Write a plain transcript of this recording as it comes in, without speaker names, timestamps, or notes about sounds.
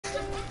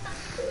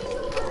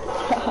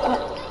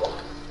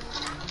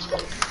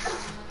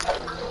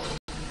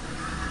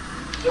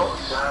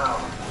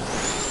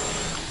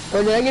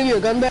Or did I give you a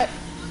gun back?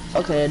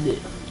 Okay, I did.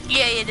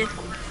 Yeah, you did.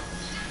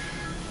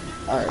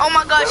 Alright. Oh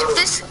my gosh, if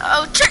this,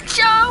 oh, trick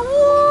shot,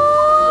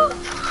 woo!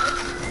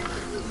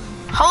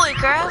 Holy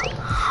crap.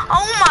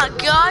 Oh my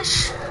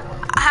gosh.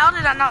 How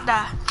did I not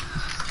die?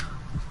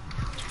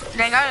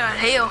 Dang, I got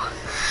heal.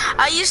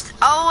 I used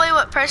all the way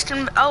what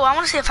Preston, oh, I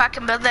want to see if I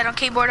can build that on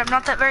keyboard. I'm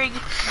not that very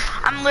good.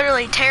 I'm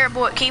literally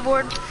terrible at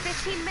keyboard.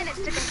 15 minutes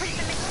to complete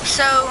the mission.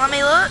 So, let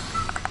me look.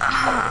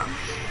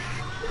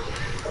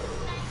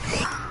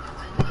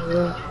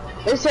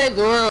 They saved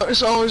the world,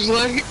 it's always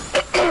like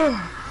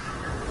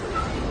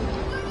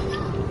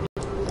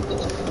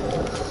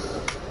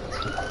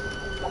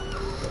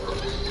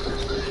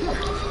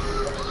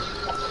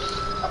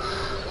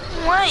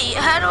Wait,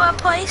 how do I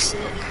place it?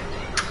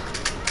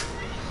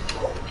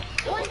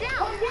 One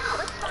down.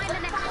 Let's find the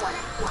next one.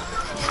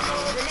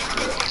 The next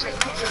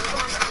detector is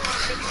responding.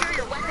 Make sure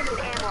your weapons and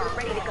ammo are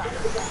ready to go.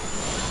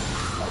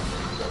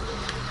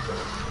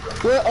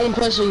 what own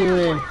place are you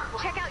in?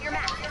 Check out your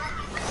map.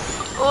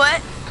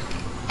 What?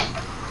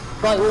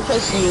 Like what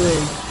place are you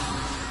in?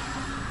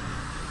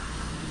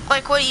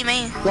 Like, what do you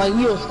mean? Like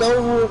you in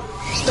Stonewood,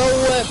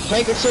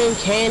 Plankerton,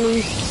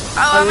 Candy?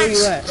 Oh, Like, where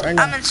you at right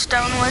now? I'm in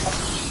Stonewood.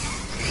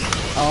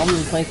 Oh, I'm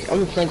in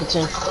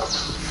Plankerton.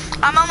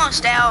 I'm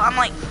almost out. I'm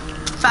like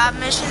 5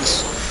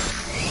 missions.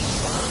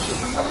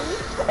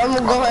 I'm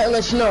gonna go ahead and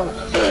let you know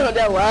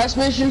that last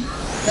mission,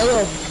 that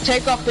little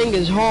takeoff thing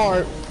is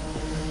hard.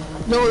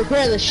 No,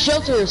 repair the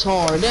shelter is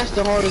hard. That's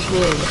the hardest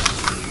one.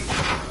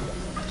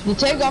 The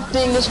takeoff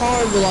thing is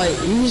hard, but like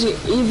usually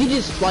if you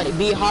just like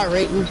be high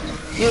rating,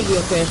 you'll be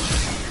okay.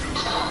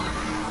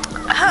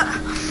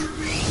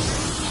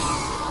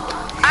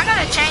 I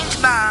gotta change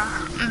my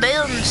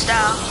building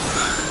style.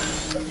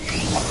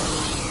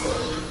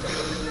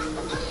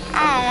 I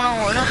don't know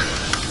what.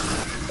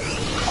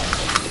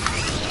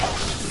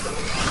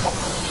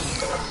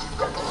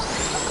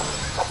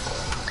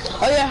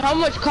 Oh yeah, how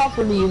much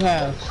copper do you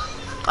have?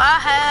 I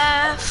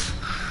have.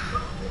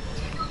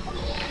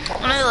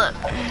 Let me look.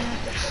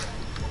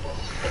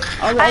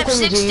 I have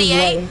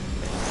 68.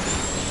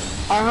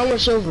 Alright, how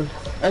much silver?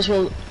 That's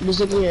what I was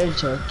looking at every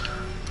time.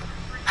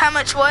 How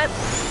much what?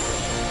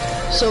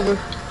 Silver.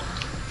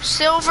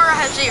 Silver, I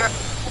have 0.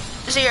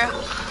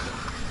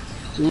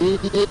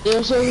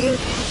 Silver?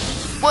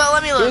 Well,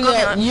 let me look.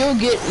 You'll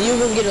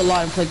get a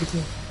lot of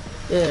Plankerton.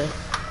 Yeah.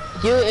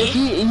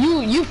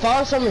 You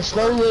found some in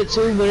Snowwood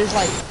too, but it's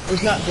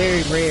not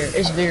very rare.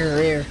 It's very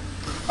rare.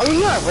 I mean,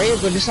 not rare,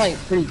 but it's like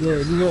pretty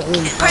good. You don't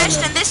really find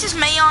Preston, that. this is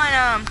me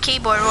on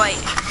keyboard. Wait,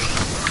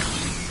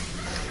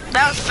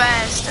 that was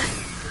fast.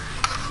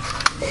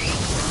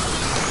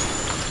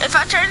 If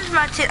I change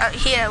my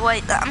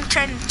wait, I'm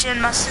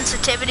changing my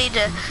sensitivity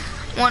to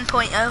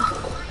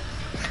 1.0.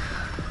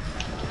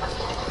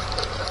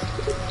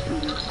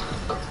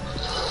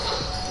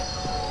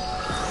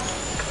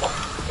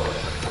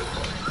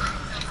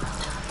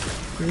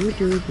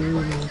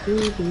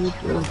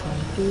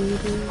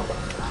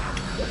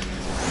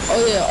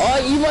 Oh yeah,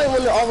 you might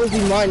want to always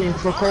be mining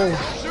for coal.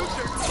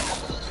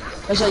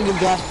 That's like your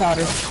blast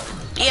powder.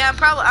 Yeah, I'm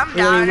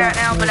dying right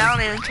now, but I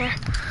don't even care.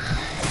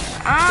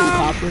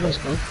 Copper, let's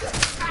go.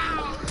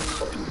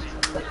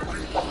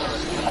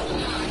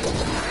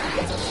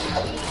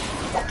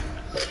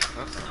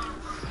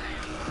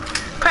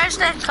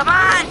 Preston, come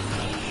on!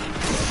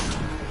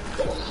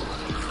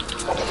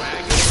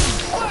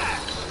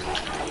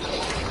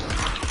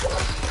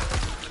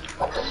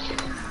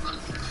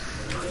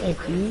 Thank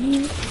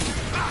you.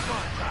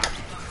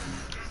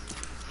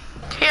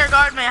 Here,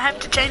 guard me. I have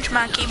to change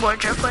my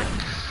keyboard real quick.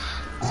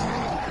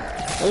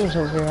 I'm just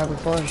over here having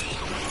fun.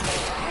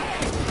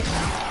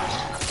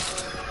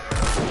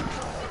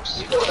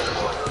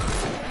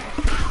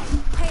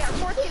 Hey, our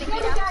fort's getting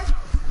beat up.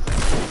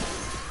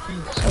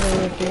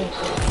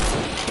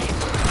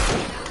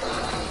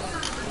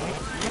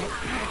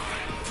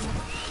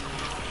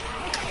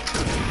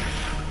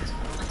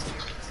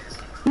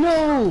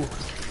 No!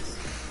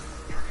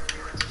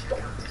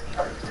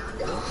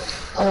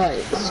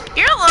 Alright.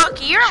 You're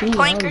lucky. You're on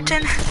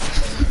Plankerton.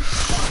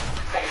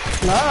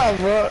 Nah,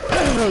 bro.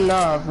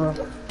 Nah, bro.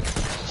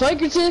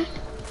 Plankerton?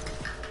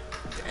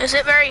 Is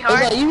it very hard?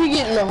 It's like you be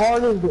getting the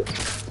hardest, but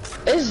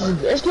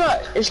it's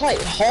not. It's like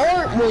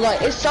hard, but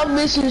like it's some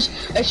missions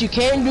that you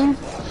can do.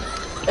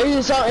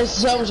 It's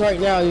some right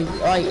now.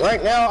 Like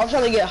right now, I'm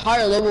trying to get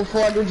higher level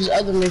before I do this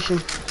other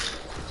mission,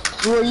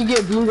 where you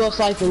get blue gold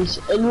siphons,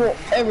 and you won't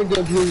ever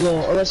get blue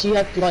gold unless you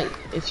have to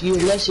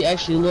unless you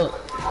actually look.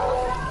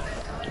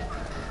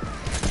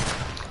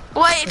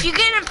 Wait, if you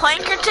get in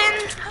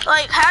Plankerton,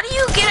 like, how do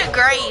you get a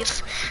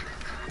grave?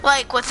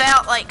 Like,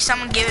 without, like,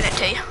 someone giving it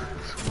to you?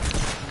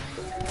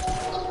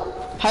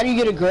 How do you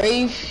get a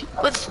grave?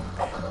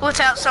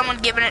 Without someone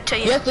giving it to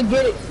you. You have to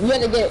get it. You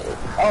have to get.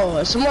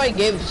 Oh, somebody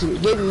gave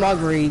me my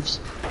graves,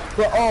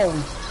 but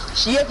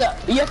so you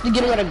have to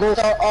get them at a gold.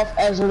 Start off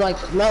as like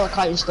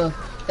malachite and stuff.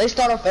 They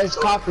start off as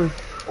copper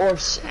or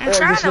I'm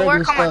trying to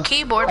work on my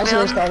keyboard build. That's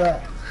how they start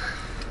out.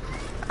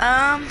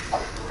 Um.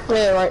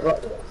 Yeah, right.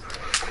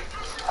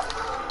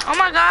 Oh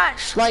my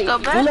gosh. Like, Go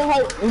back. you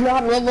know how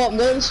to level up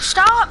guns?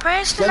 Stop,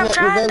 Preston. Level I'm up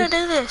your trying to guns?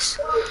 do this.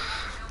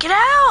 Get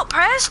out,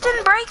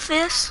 Preston. Break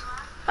this.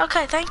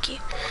 Okay, thank you.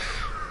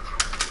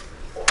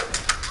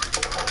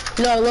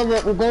 You know how to level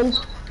up your guns?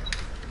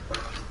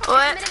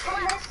 What?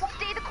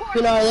 Stay the course.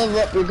 You know how to level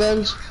up your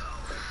guns?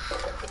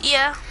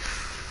 Yeah.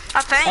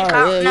 I think.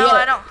 Oh, yeah, No,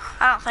 yeah.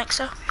 I don't think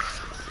so.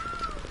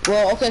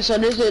 Well, okay, so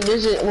this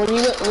is when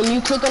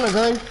you click on a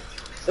gun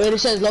and it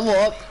says level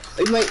up,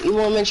 you want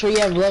to make sure you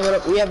have leveled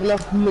up. You have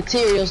enough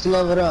materials to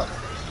level it up.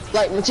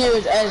 Like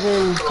materials as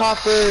in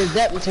copper,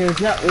 that materials,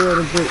 not real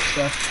the brute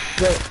stuff.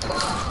 But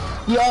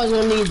you always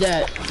gonna need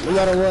that, no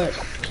matter what.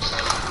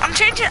 I'm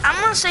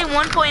gonna say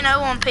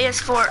 1.0 on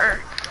PS4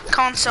 or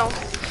console.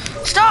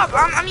 Stop!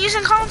 I'm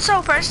using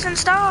console, Preston.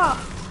 Stop!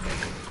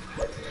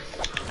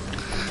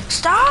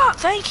 Stop!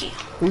 Thank you.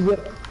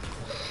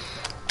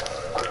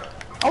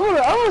 I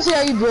wanna see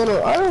how you build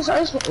it.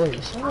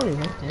 Wait, somebody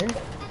right there.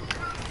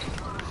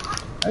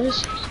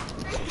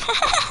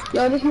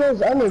 Yo, this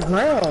man's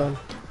underground.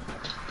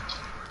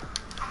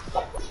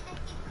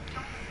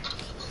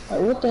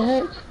 Like, what the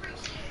heck?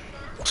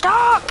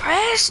 Stop,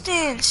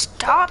 Preston!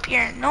 Stop!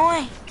 You're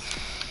annoying.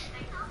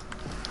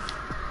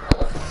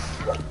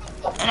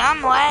 And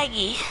I'm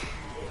laggy.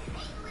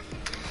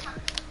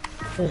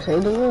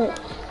 Save the world.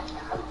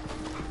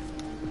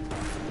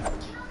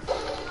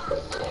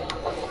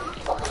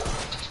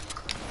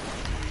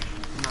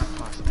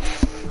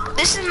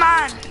 This is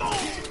mine.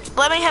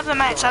 Let me have the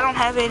mats. I don't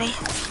have any.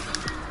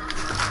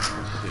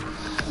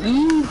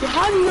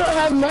 How do you not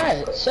have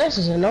mats? Sex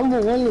is a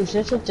 #1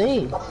 essential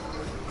thing.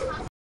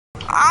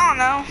 I don't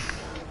know.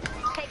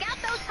 Take out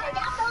those.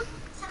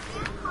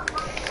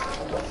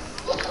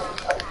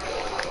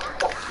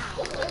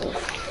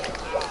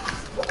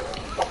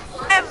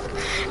 I have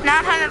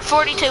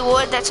 942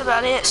 wood. That's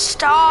about it.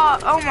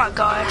 Stop! Oh my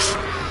gosh,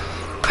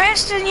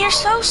 Preston, you're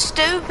so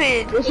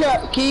stupid.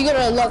 Can you go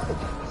to unlock?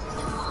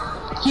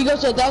 Can you go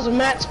to 1,000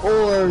 mats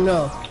or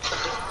no?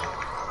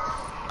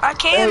 I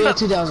can, Oh yeah, but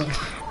 2,000.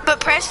 But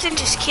Preston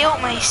just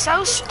killed me.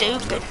 So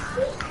stupid.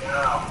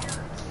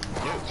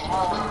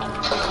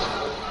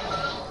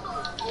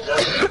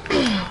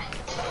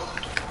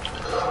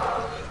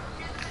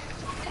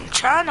 I'm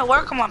trying to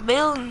work on my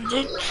building,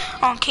 dude,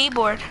 on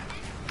keyboard.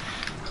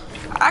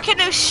 I can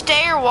do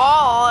stair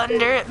wall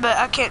under it, but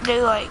I can't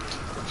do like.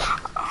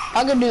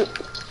 I can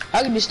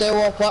do stair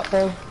wall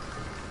platform.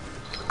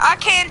 I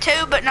can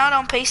too, but not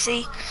on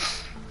PC.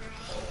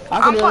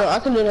 I can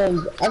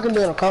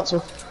do it on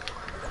console.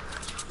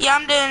 Yeah,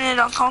 I'm doing it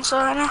on console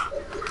right now.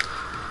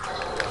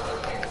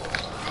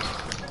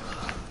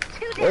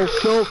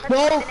 Oh,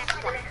 no.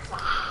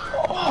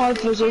 Oh, I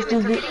feel so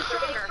stupid.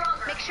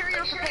 Make sure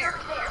you're prepared.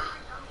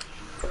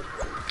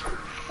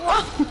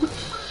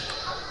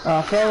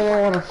 I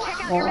fell in the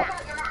water.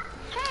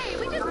 Hey,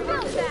 we just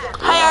built that.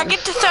 Hey, I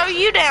get to throw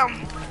you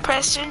down,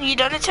 Preston. You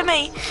done it to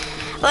me.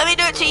 Let me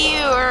do it to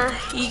you, or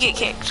you get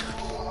kicked.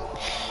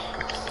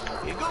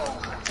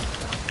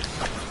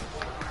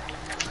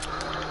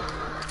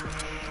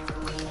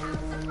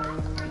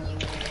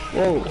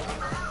 Whoa.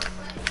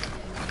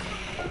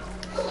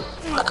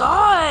 Oh my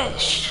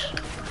gosh.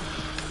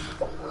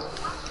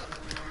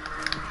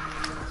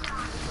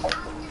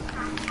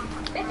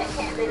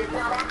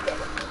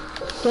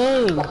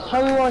 Dang,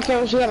 how many more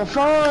cameras you gotta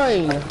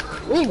find?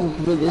 We can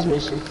complete this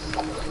mission.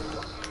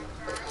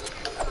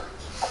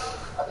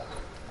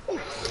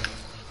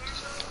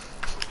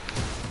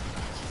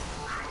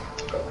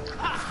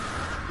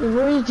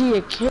 Where's the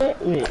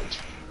encampment?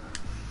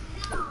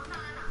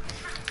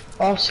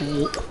 I'll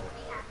see it.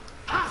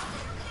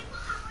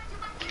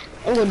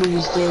 I'm gonna do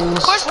these things.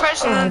 Of course,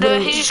 Preston gonna do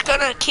it. He's just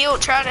gonna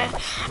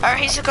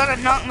he's gonna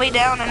knock me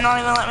down and not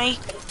even let me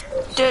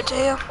do it to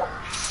him.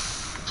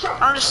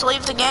 I'll just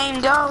leave the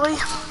game, golly.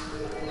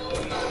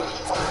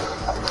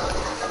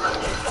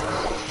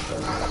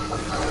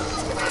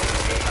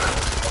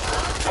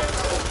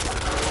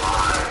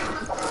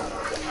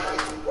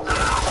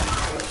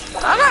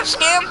 I got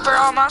scammed for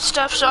all my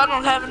stuff, so I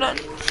don't have none.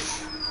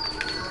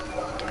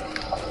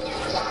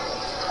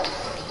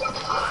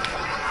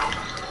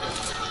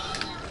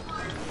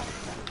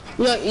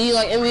 You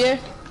like NBA?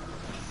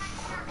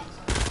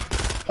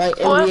 Like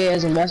What? NBA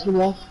as in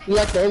basketball? You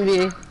like the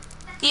NBA?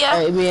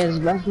 Yeah. NBA as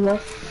basketball?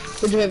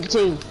 What's your favorite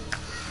team?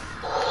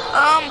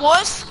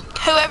 What's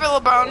whoever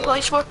LeBron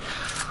plays for?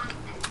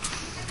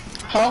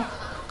 Huh?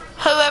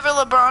 Whoever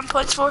LeBron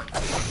plays for.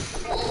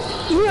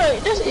 Yeah,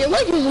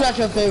 Lakers is not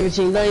your favorite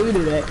team. Don't even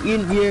do that.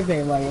 You're a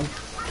fan by them.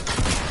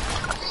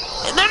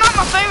 They're not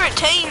my favorite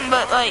team,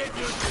 but like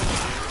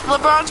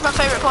LeBron's my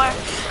favorite player.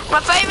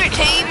 My favorite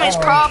team is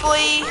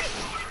probably.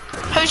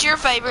 Who's your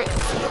favorite?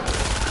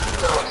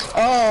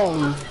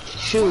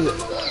 Shoot.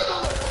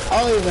 I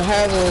don't even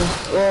have one.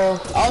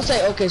 Well, I'll say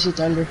OKC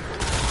Thunder.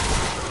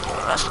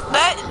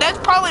 That's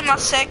probably my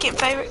second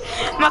favorite.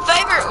 My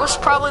favorite was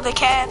probably the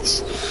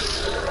Cavs.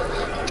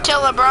 Till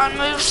LeBron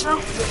moves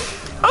though.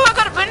 Oh, I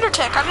got a Bender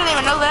Tech. I didn't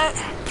even know that.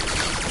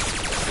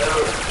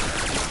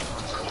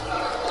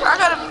 I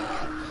got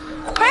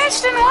a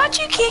Preston, why'd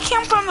you kick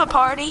him from the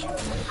party?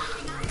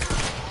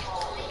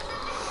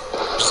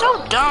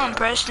 So dumb,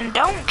 Preston.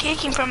 Don't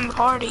kick him from the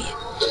party.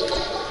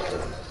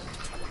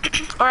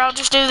 Or I'll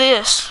just do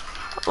this.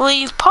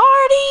 Leave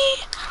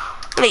party.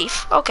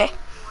 Leave. Okay.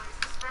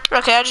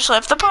 Okay, I just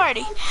left the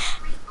party.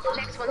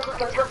 Next one's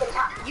looking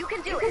tough. You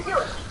can do it.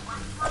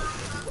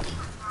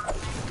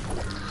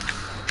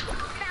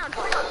 Found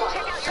one.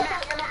 Check out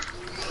your map.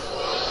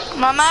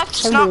 My math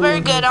is not very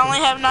good. I only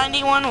have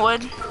 91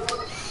 wood.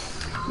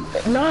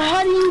 No,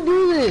 how do you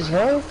do this,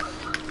 bro?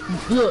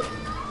 Look,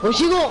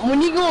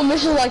 when you go on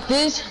missions like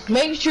this,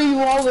 make sure you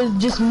always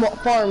just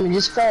farm.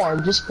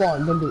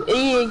 Don't do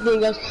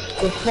anything else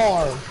but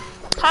farm.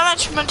 How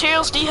much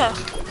materials do you have?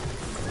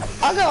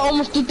 I got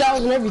almost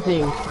 2,000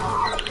 everything.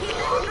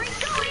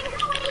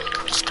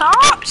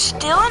 Stop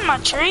stealing my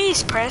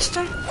trees,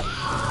 Preston.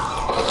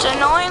 It's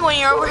annoying when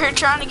you're over here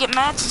trying to get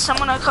mats and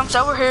someone comes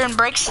over here and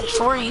breaks it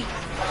for you.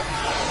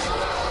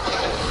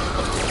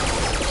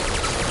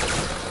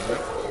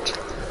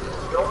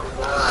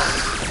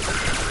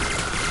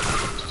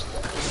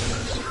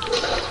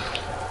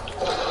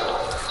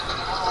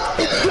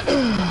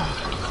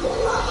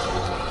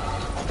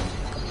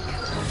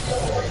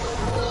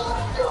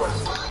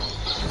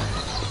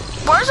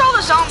 Where's all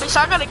the zombies?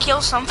 I gotta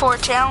kill some for a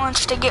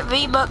challenge to get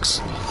V-Bucks.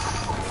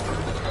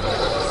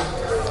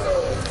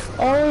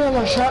 Oh, yeah,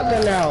 my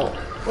shotgun out.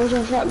 Where's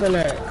my shotgun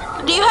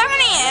at? Do you have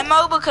any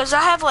ammo? Because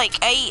I have like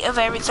 8 of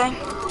everything.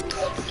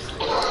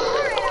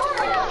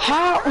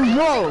 How?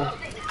 Whoa.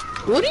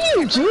 What are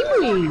you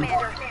doing?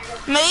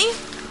 Me?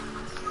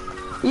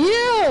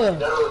 Yeah.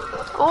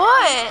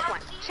 What?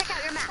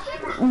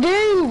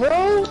 Dang,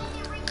 bro.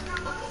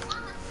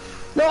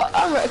 No,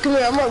 alright, come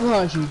here, I'm right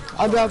behind you.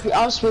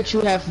 I'll switch you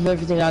half of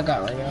everything I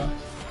got right now.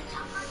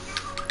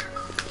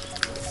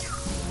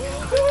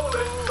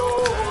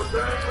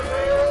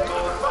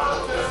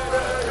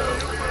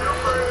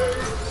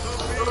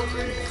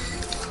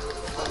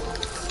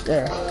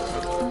 There.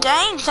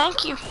 Dang,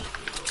 thank you.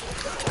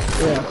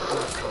 Yeah.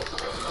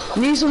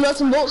 Need some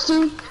nuts and bolts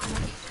too?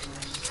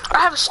 I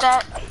have a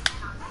stack.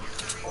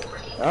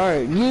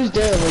 Alright, use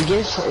them and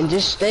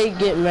just stay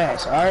getting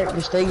max, alright?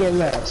 Just stay getting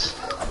max.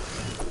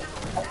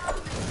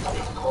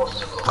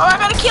 Oh, I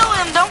gotta kill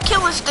him. Don't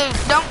kill this dude.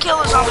 Don't kill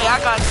the zombie. I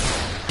got it.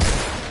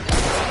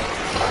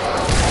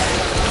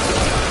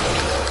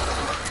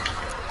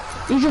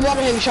 You should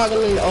water heavy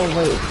shotgun in. Oh,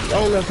 wait. I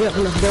don't know if you have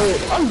enough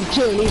gold. I'm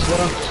killing these,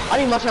 bro. I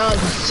need my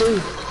challenges too.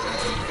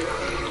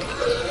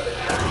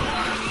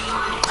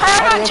 Hey, I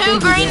got 2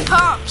 green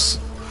pumps.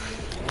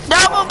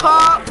 Double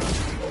pump.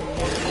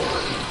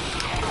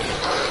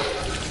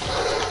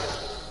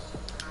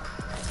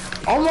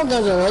 All my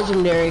guns are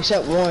legendary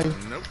except one.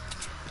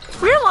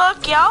 You're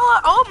lucky.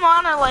 All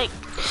mine are like,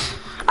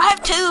 I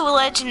have 2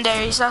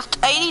 legendaries. I have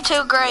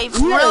 82 grave,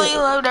 really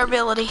low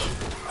durability.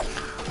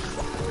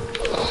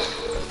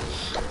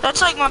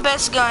 That's like my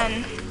best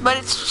gun, but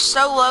it's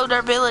so low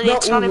durability,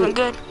 it's not even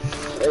good.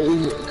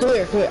 Come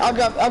here.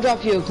 I'll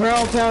drop you a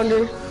ground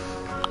pounder.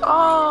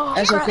 Oh,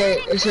 that's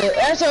okay.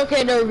 That's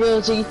okay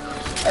durability.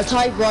 A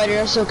typewriter,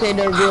 that's okay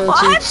durability. Well,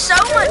 I have so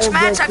much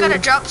mats, I gotta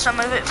drop some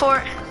of it for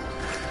it.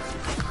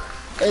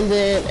 And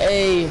then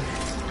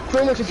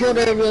pretty much a full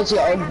durability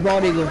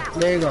bald eagle.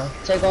 There you go.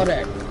 Take all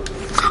that.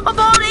 A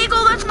bald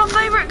eagle, that's my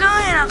favorite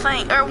gun, I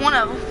think, or one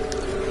of them.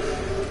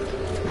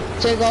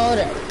 Take all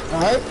that.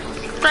 Alright?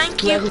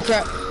 Thank you. Oh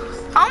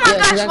my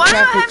gosh, why do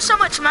I have so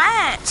much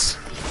mats?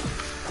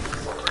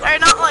 Or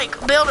not like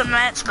building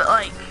mats, but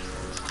like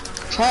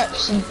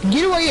traps.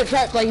 Get away your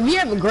traps. Like if you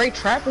have a great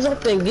trap or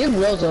something, give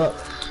those up.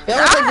 You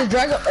always take the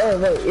dragon. Oh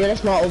wait, yeah,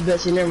 that's my old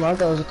Betsy. Never mind. I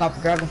thought it was a copper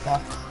dragonfly.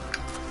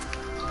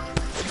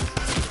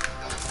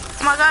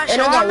 Oh my gosh,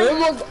 and I got one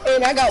more.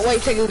 And I got. Wait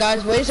a second,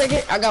 guys. Wait a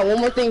second. I got one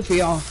more thing for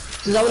y'all.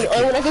 Cause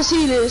I can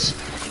see this.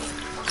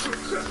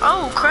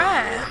 Oh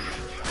crap!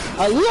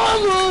 A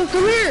llama.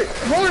 Come here.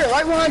 Hold it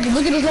right behind you.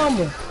 Look at this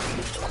llama.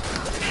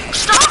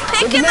 Stop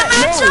picking the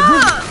mats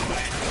up.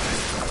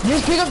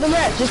 Just pick up the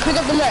mats. Just pick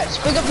up the mats.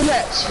 Pick up the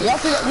mats. Y'all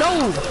pick up.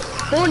 No.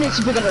 Hornets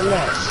to pick up the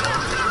mats.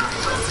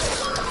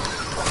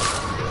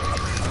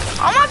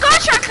 Oh my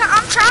gosh! I'm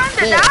trying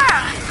to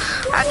die.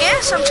 I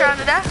guess I'm trying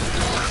to die.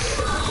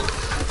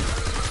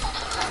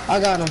 I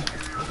got him.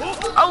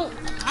 Oh.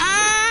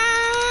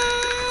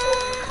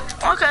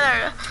 Okay, there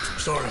you go.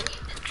 Sorry.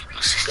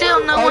 Still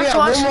no one's yeah,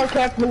 watching. One more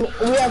captain.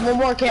 We have one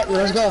more captain.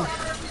 Let's go.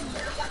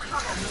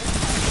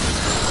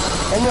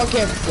 One more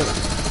captain.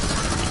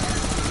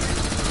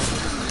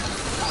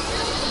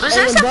 Was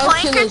this a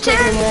planker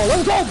tent?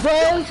 Let's go,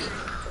 Buzz.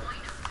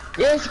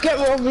 Yeah, it's a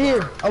captain over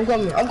here. I'm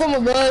coming,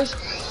 Buzz.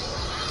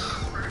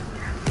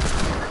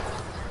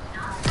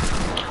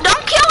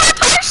 Don't kill that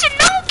person.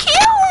 Don't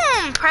kill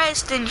him,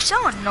 Preston. You're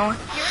so annoying.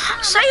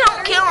 Say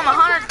don't kill him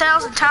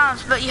 100,000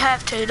 times, but you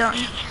have to, don't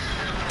you?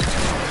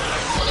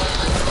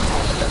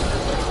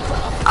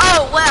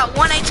 Oh, wow,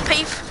 1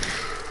 HP.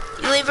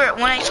 You leave her at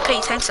 1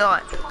 HP, thanks a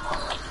lot.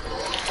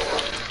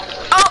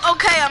 Oh,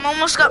 okay, I'm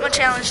almost got my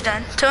challenge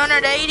done.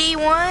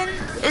 281,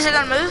 is it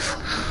gonna move?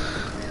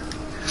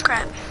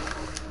 Crap.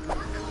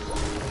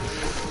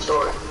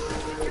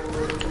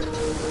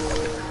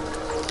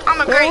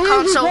 I'm a great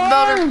console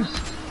builder.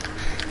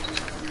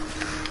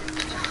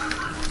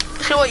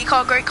 So what you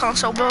call great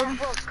console building?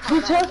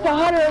 You touch the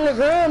hunter on the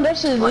ground,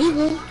 that's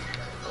illegal.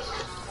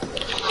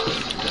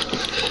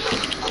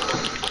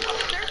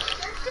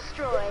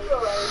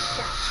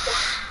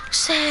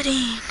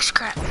 Settings,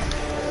 crap.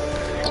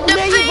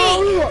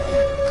 Defeat!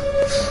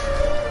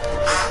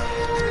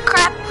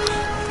 Crap.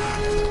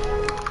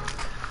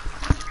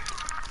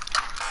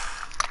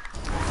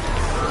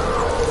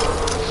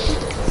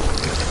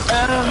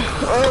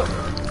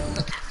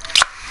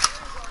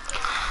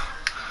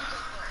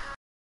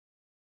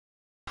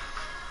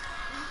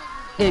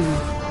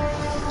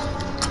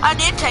 I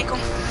did take them.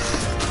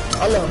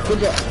 I know, good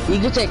job. You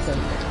can take them.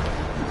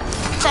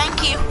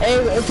 Thank you.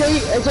 Hey, until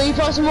you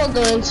find some more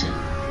guns,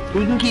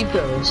 you can keep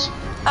those.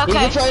 Okay. You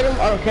can trade them.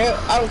 I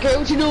don't care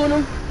what you do with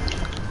them.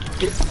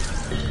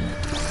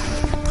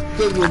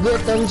 Give you a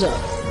good thumbs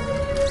up.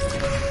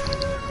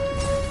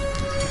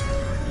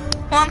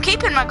 Well, I'm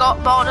keeping my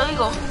bald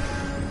eagle.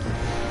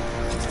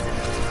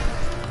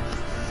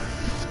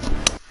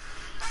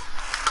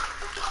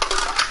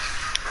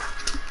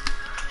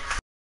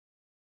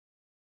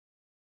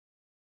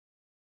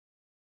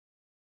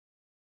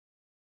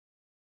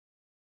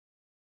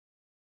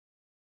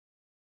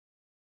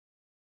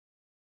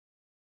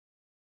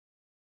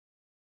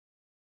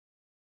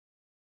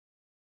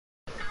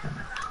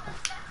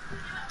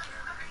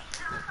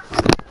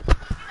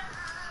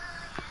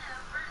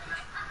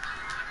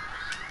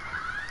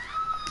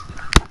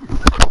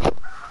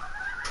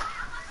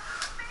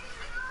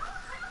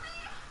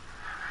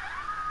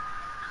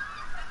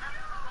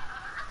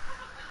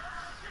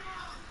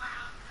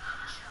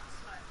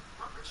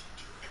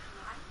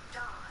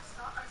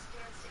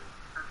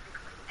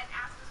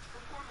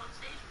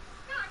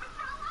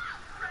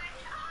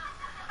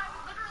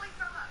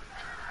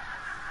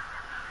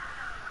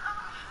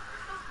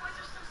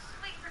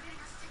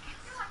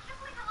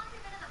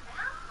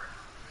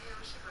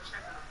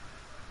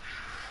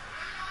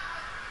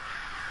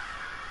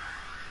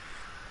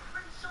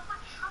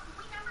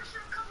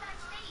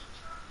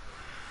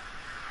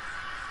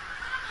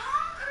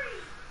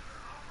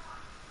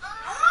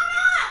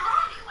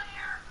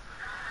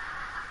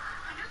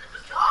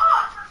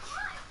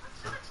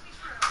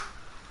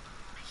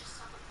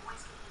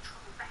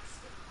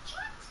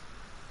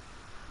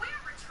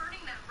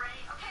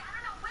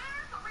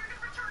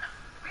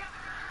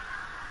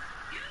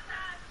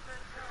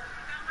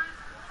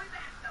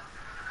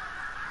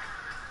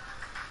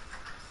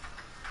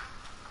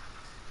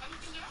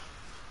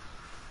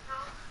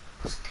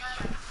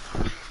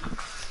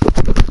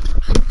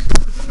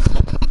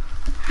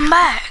 I'm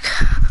back.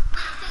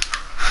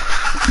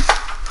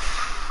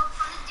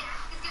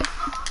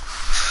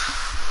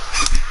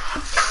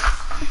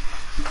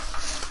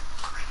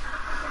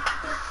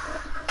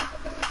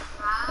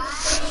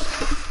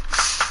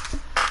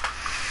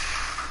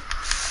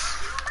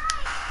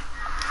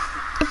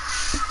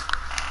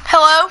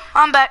 Hello,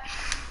 I'm back.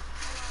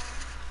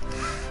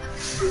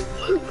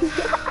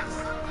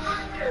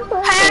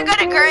 Hey, I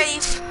got a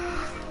grave.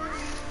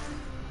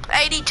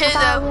 82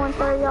 though.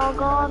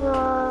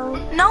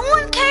 No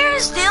one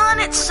cares, Dylan.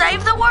 It's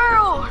Save the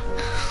World.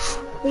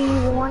 Do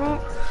you want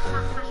it?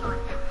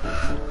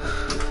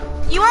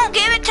 You won't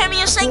give it to me.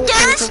 You'll say,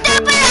 "Dylan,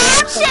 stupid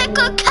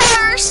obstacle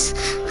course."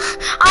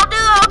 I'll do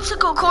the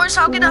obstacle course.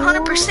 I'll get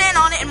 100%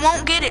 on it and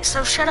won't get it.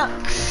 So shut up.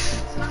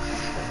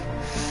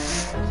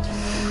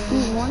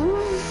 You want it?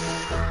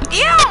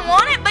 Yeah, I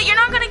want it, but you're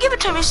not gonna give it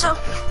to me. So.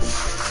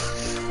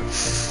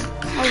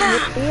 I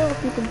would feel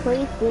if you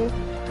complete this.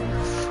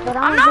 But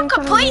I'm not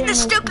completing the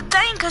stupid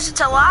thing because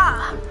it's a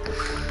lie.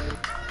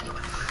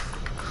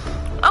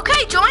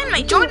 Okay, join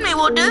me. Join me.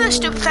 We'll do this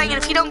stupid thing,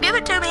 and if you don't give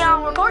it to me,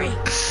 I'll report you.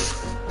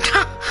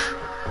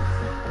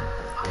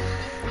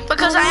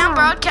 Because I am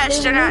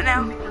broadcasting right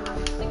now.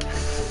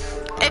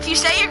 If you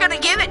say you're gonna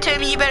give it to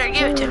me, you better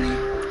give it to me.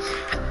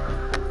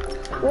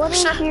 What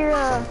is your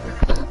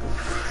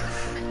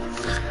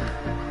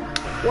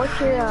what's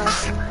your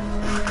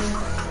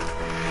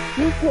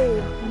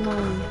YouTube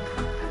name?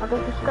 I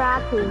can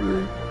subscribe to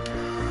you.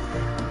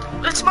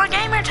 It's my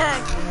gamer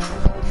tag.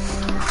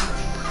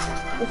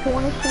 The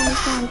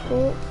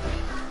 2026.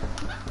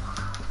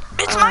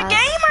 It's my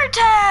gamer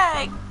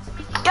tag.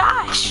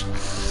 Gosh.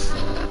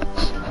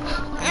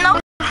 No.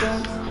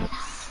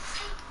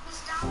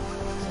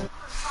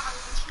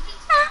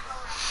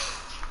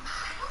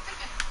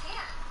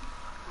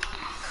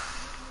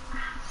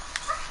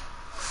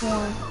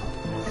 Yeah.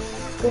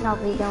 Then I'll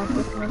be done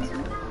with this.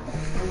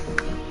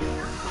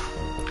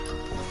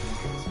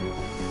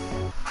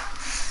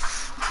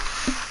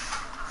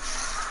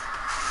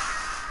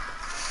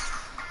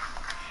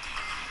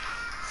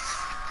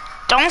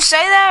 Don't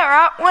say that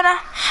right when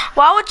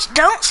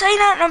don't say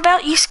nothing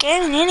about you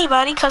scamming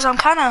anybody, because I'm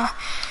kind of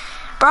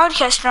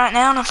broadcasting right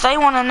now, and if they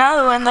want to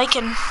know, and they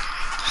can,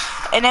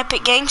 and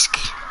Epic Games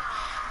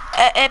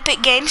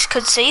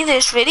could see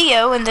this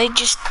video, and they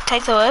just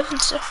take the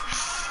weapons. So.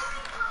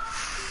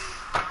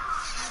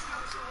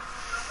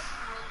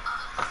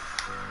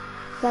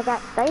 I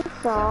got they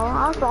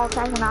saw. I saw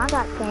when I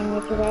got 10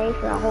 yesterday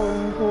for a whole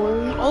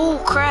inventory.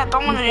 Oh crap, I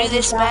want to do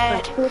this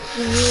bad.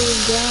 50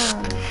 years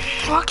done.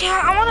 Why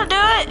can't I want to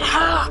do it?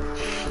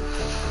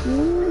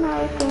 You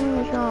know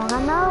things wrong. I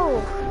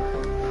know.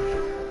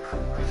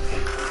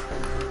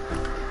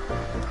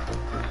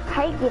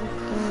 Hate getting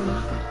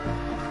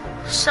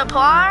skinny.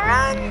 Supply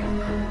run?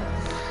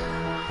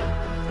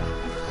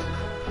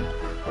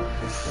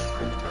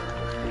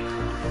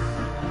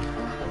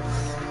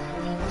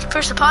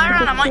 For supply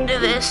run, I might do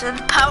this and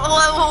power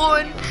level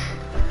 1.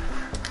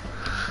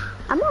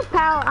 I'm on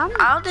power.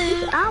 I'll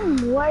do.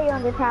 I'm way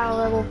under power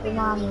level for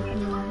my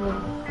mission.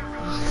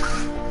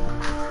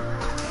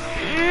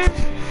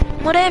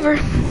 Whatever.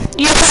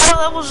 Your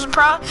power levels are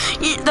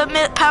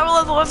the power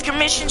level of your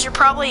missions are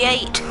probably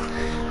 8.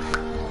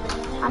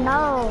 I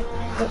know.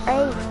 They're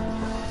 8.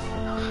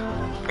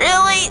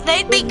 Really?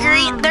 They'd be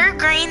green. They're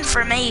green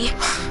for me.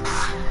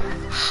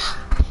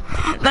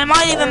 They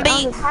might even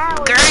be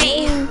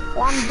gray.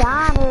 I'm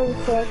dying every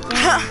second.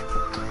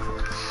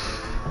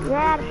 Get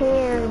out of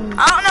here.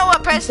 I don't know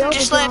what Preston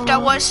just left. I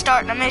was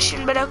starting a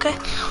mission, but okay.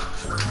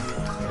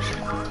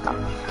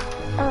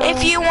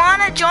 If you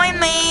want to join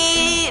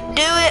me,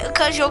 do it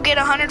because you'll get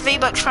 100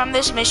 V-Bucks from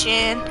this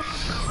mission.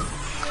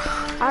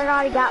 I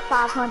already got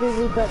 500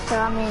 V-Bucks, so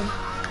I'm in.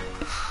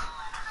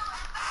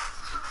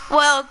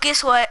 Well,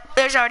 guess what?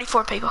 There's already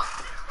 4 people.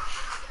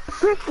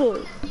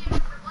 Cricket.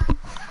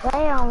 They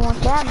don't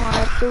want that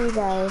much, do they?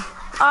 Oh,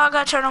 I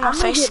gotta turn on my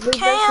face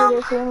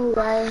cam.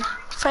 Anyway.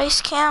 Face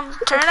cam,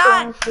 turn it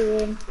on.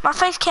 My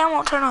face cam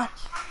won't turn on.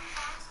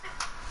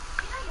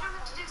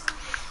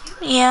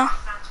 Yeah.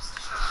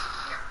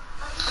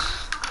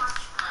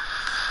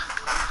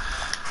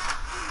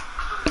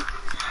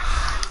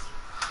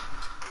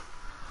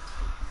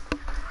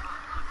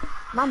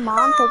 My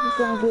mom said she's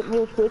gonna get me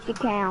a Twitch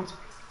account.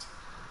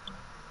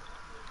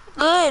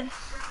 Good.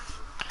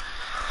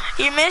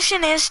 Your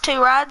mission is to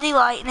ride the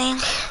lightning,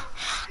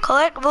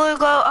 collect blue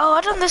glow. Oh,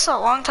 I done this a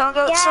long time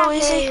ago. It's so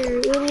easy.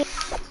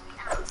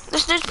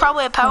 This dude's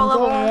probably a power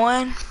level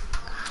 1.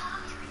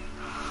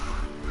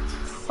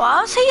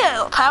 Why is he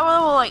a power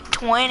level like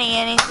 20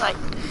 and he's like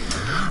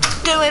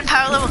doing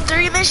power level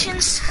 3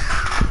 missions?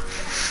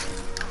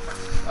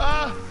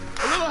 A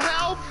little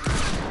help.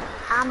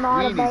 I'm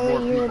not a bear,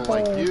 you're a bear.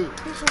 Like you.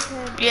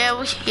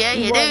 Yeah,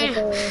 you do.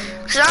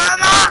 'Cause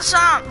I'm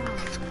awesome.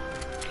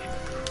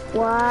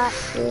 What?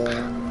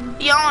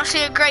 You want to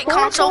see a great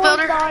console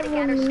builder? What do I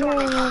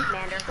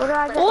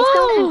got?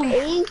 Ooh. I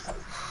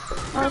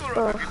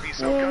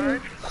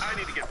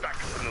need to get back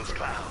up in those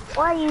clouds.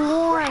 What do you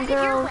want,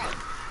 girl?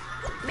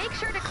 Make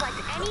sure to collect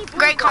any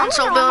Great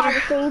console builder.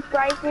 The seed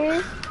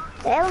prices.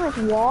 The element's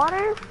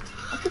water?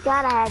 I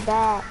forgot I had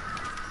that.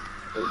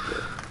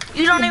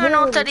 You don't even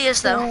know what that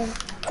is though.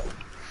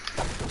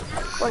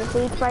 What, the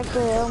seed price for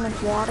the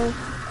element's water?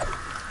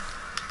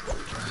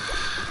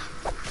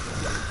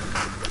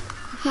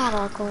 It's not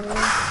alcohol.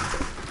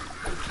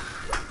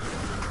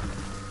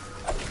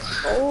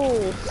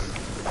 Oh.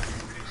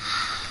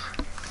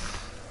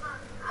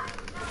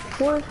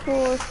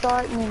 Four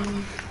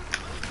starting.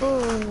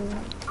 Ooh.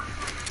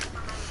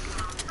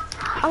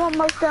 I'm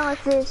almost done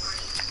with this.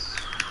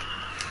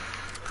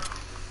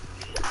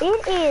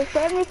 It is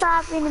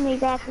 75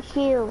 enemies at the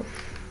shield.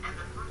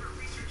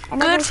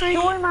 And Good I'm for you.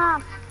 destroying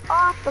my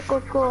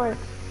obstacle course.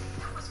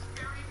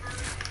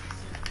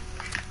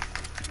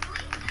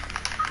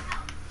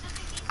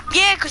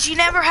 Yeah, 'cause you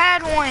never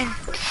had one.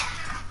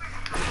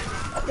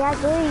 Yeah, I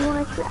do.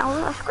 I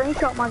want to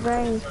screenshot my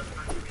grave.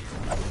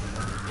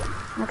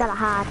 I gotta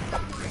hide.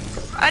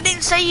 I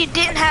didn't say you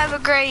didn't have a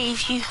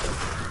grave.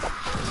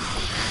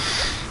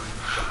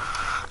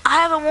 I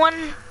have a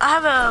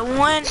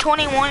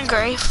 121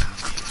 grave.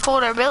 Full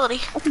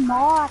durability. It's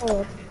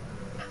modded.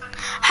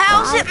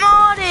 How's it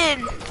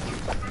modded?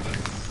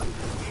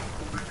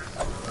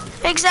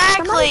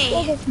 Exactly. Somebody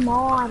said it's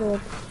modded.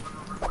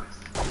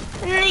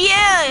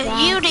 Yeah,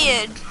 you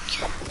did.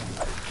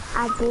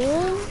 I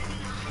did?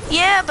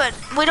 Yeah, but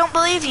we don't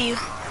believe you.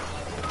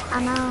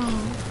 I know.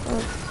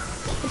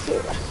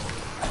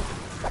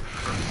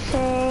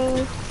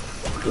 Say,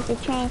 it's a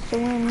chance to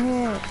win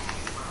this.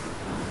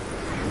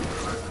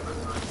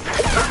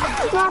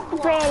 Drop the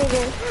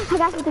predator. I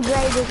got the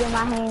graders in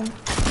my hand.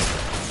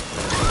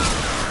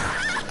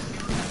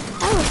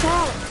 Oh,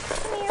 God.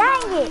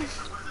 Dang it!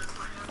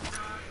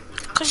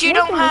 'Cause you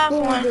don't have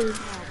one. You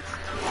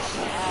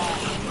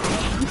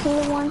see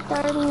the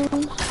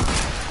 130?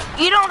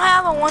 You don't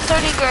have a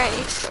 130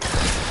 grave.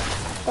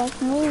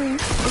 That's me.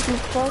 If you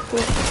check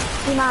it,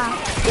 see my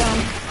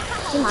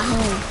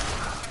hand.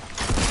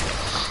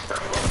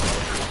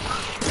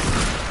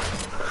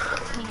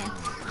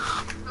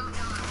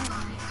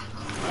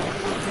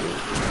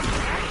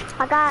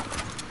 I got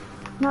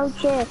no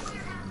chest.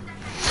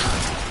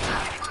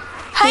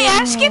 Hey,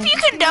 ask if you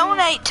can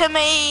donate to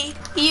me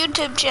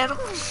YouTube channel.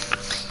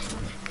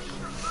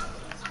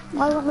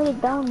 Why don't we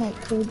donate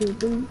to you,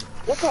 do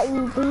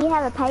you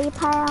have a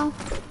PayPal?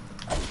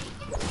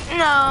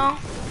 No.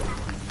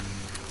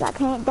 I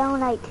can't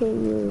donate to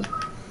you.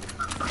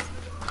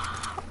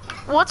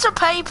 What's a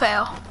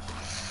PayPal?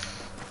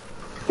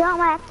 Don't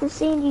have to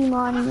send you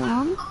money,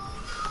 Mom.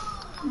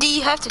 Do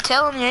you have to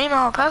tell them your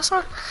email and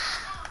password?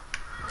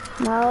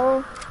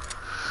 No.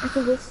 I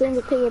can just send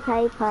it to your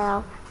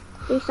PayPal.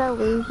 It's so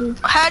easy.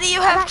 How do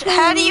you have a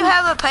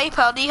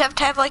PayPal? Do you have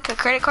to have like a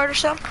credit card or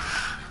something?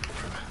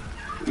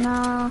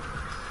 No.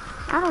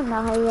 I don't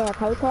know how you have a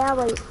PayPal,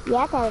 but you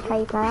have to have a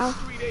PayPal.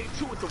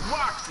 382 with the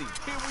Roxy.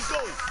 Here we go.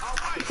 All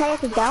right. You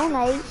have to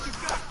donate.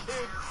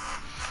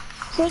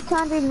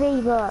 600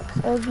 V-Bucks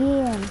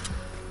again.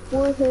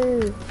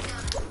 Woohoo.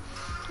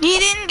 You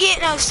didn't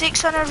get no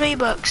 600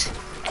 V-Bucks.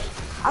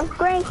 I'll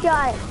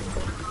screenshot it.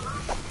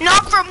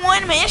 Not from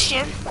one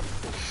mission.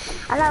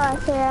 I know I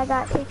said I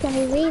got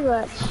 600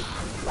 V-Bucks.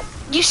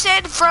 You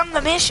said from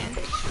the mission.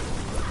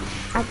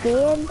 I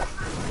did?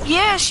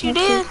 Yes, you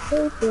did.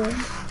 Stupid.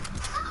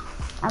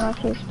 I'm not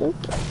so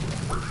stupid.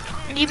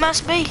 You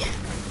must be.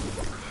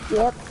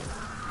 Yep.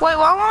 Wait,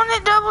 why won't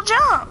it double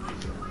jump?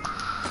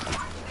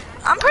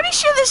 I'm pretty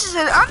sure this is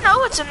I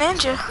know it's a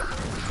ninja.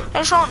 It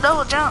just won't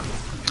double jump.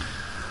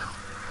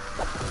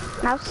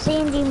 I'll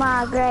send you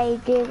my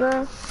grave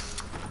digger.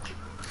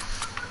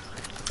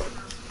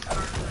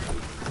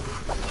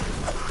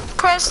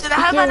 Preston, I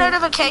have my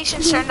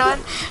notifications turned on,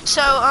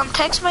 so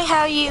text me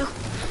how you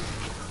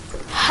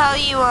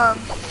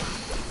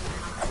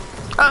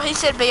oh, he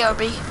said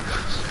BRB.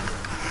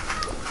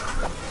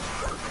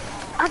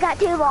 I got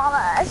 2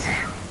 llamas.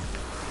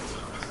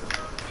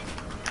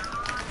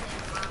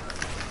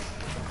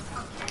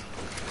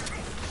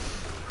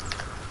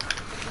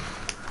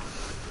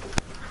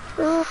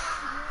 Ooh.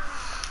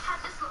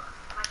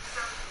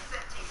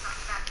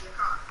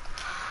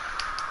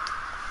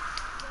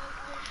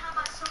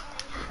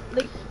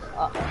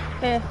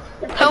 Here.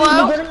 Hello?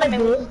 Can you go to my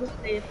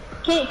base?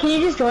 Can you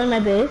just join my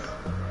base?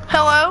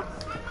 Hello?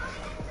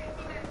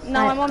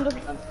 No, my mom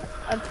doesn't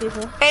have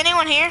people.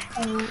 Anyone here?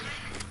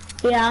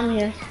 Yeah, I'm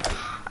here.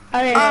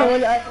 Okay, so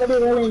what are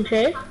you willing to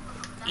trade?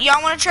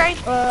 Y'all want to trade?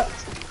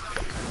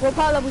 What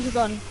power level you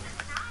on?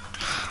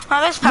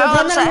 Oh, this The power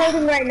gun level's I'm at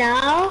holding right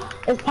now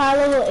is power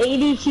level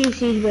 82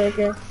 siege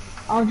breaker.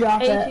 I'll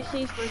drop it. 82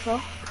 siege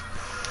breaker.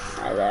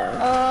 Right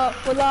there.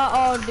 For that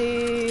I'll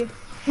do...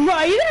 Bro,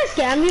 are you gonna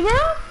scam me, bro?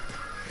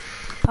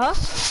 Huh?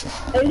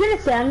 Are you gonna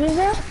scam me,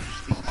 bro?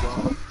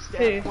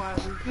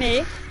 Who?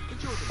 Me?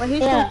 Well, who's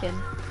Yeah. talking?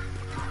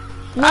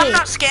 Me. I'm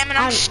not scamming,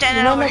 I'm just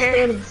standing over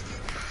here.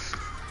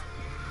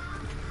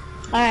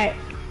 Alright.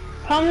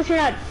 Promise you're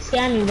not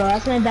scamming, bro.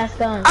 That's my best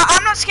gun.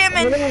 I'm not We're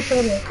scamming. gonna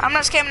trade it. I'm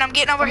not scamming, I'm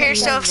getting over here,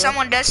 so if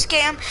someone does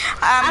scam,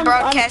 I'm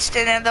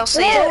broadcasting and they'll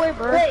see it.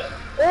 Wait.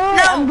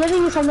 I'm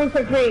giving you something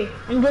for free.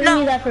 I'm giving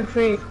you that for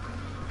free.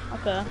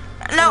 Okay.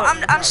 No,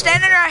 I'm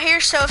standing right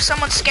here, so if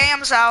someone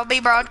scams, I'll be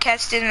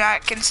broadcasting and I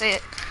can see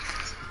it.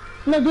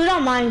 No, do it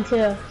on mine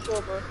too.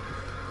 Sure, bro.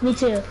 Me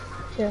too.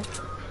 You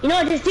know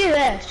what, just do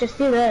this. Just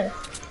do this.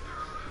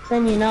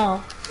 Then you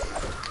know.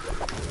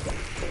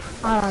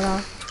 I don't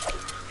know.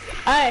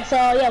 Alright, so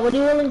yeah, what are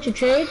you willing to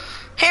trade?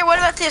 Here, what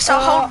about this?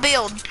 I'll hold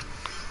build.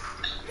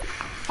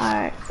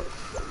 Alright.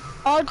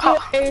 I'll do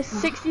a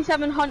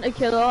 67 hunter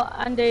killer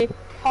and a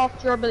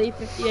half durability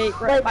 58.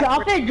 Wait,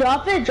 drop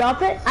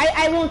it.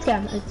 I won't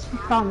scam. I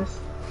promise.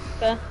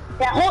 Okay.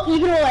 Yeah, you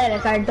can hold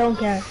edits. I don't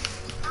care.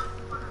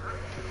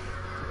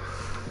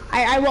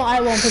 I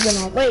won't pick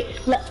them up. Wait,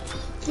 crap.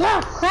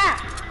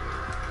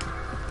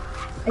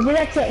 I did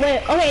that too.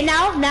 Wait, okay,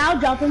 now,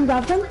 drop them.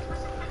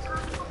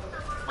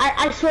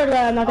 I swear to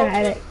God, I'm not gonna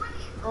edit.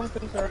 Wrong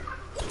thing, sir.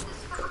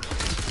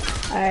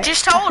 Alright.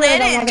 Just hold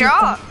edit and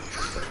drop.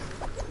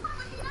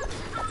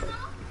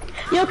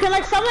 Yo, can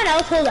like someone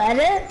else hold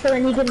edit so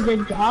then he can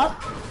just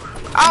drop?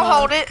 I'll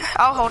hold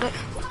it.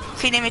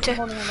 If you need me to.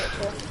 Holding on it,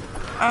 sir.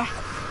 Oh.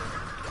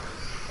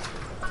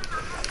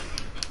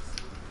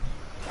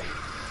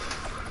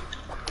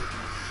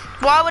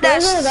 Why would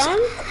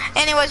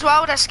Anyways, why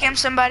would I scam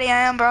somebody?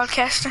 I am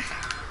broadcasting.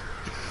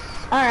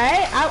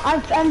 Alright,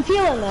 I'm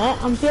feeling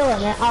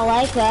it. I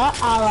like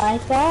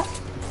that.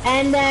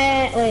 And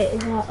then, wait,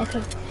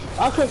 okay.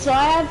 Okay, so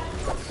I have,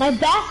 my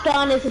best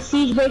gun is a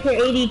Siege Breaker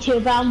 82,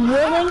 but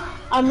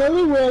I'm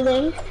really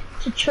willing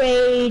to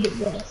trade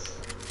this.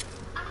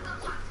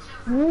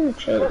 I'm gonna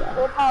trade that.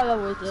 What power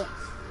level is it?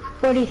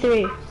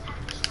 43.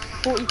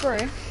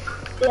 43?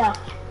 Yeah.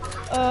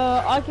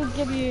 I could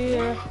give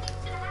you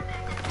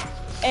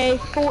a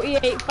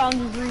 48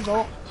 Founders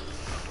Revolt.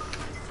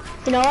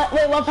 You know what?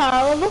 Wait, what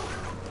power level?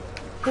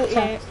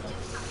 48.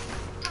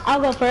 I'll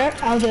go for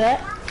it. I'll do it.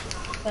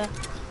 Yeah.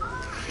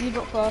 You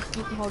got first,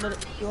 you can hold it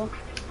if you want.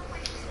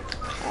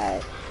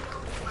 Alright.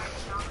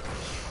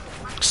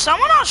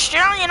 Someone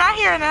Australian, I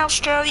hear an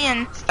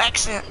Australian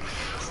accent.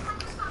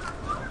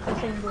 I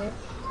think it.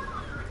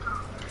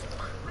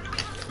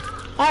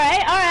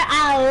 Alright,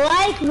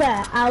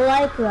 I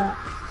like that.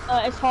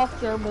 It's half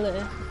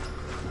durability.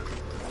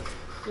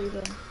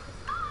 Even.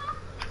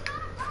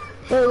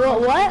 Wait,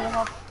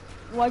 what?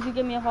 Why'd you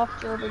give me a half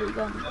durability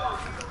gun?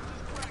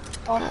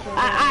 Half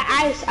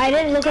durability. I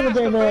didn't look at the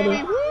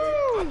durability.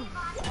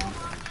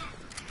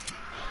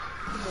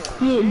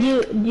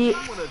 You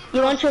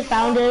want your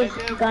founder's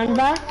gun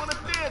back? On the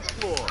dance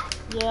floor.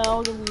 Yeah,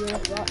 I'll give you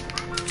that.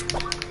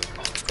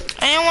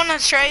 Anyone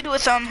want to trade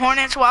with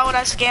Hornets? Why would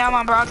I scam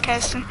on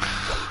broadcasting?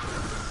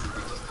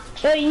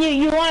 So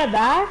you want it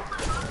back?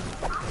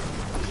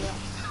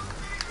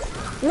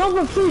 No,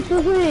 but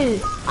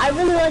please. I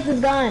really like this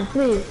gun,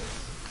 please.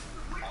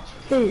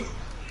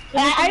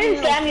 I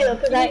didn't scam you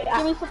because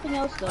Give me something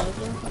else though. Give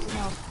me something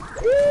else.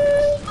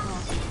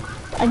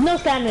 Like no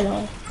scamming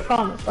though.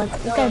 Promise. Like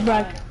this guy's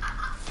brag.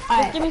 Just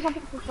Alright. give me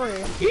something for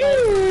free.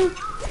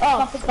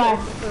 Oh, fine.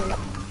 For free.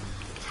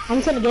 I'm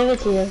just gonna give it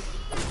to you.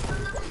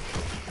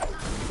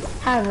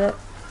 Have it.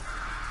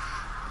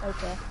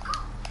 Okay.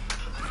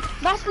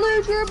 That's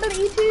lose your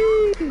ability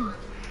too.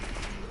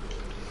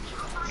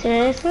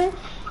 Seriously?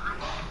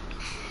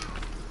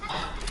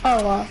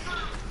 Oh well.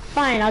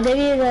 Fine, I'll give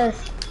you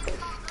this.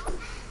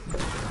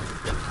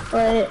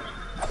 Wait.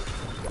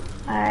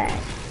 Alright.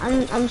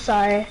 I'm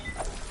sorry.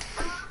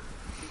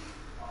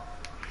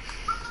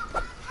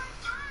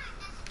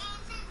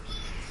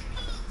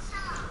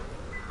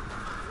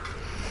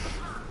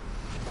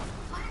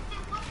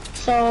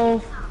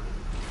 So,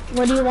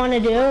 what do you want to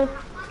do?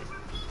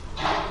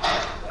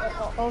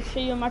 I'll show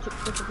you a magic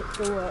trick if it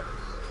still works.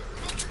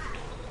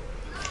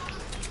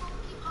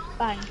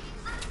 Bang.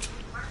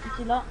 You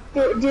see that?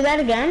 Do that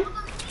again?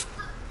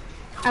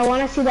 I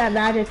want to see that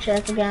magic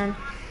trick again.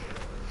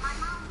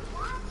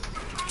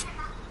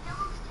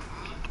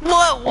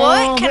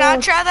 What? Can I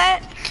try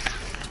that?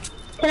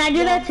 Can I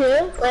do that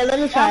too? Wait, let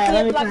me try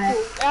it. It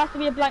has to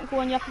be a blank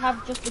one. You have to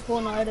have just the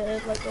corner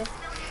edited like this.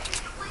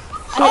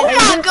 Oh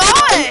my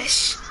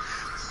gosh!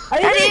 Are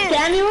you gonna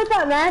scam me with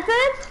that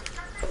method?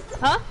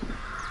 Huh?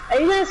 Are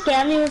you gonna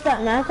scam me with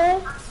that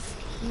method?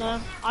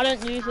 No, I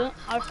don't use it.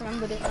 I just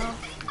remembered it now.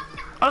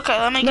 Okay,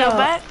 let me go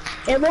back.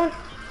 It won't.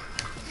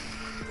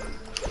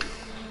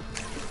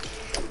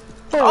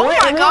 Oh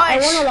my gosh!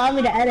 It won't allow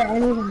me to edit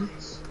anything.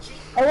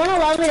 It won't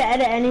allow me to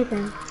edit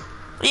anything.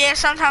 Yeah,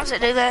 sometimes it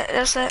does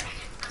that.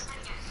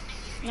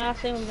 Yeah,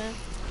 same with me.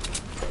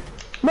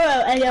 Bro,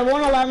 and it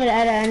won't allow me to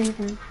edit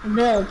anything.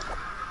 Build.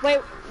 Wait,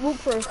 walk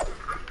through.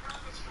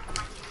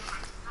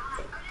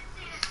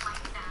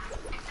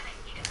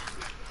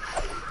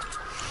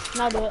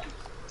 Now do it.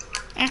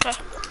 Okay.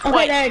 Okay,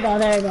 Wait. there you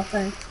go,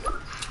 Thanks.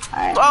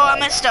 Alright. Oh, I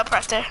messed up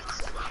right there.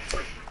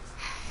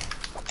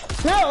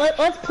 No,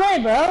 let's play,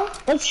 bro.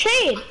 Let's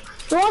trade.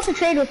 Who wants to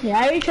trade with me?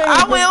 I already traded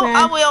with this man.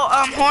 I will.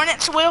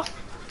 Hornets will.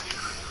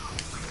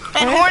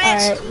 And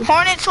Alright.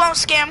 Hornets won't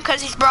scam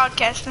because he's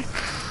broadcasting.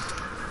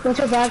 What's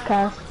your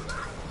broadcast?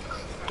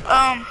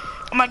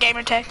 My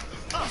gamer tag.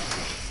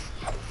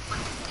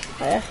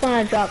 I just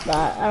want to drop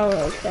that. I don't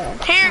really care.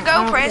 Here you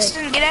go,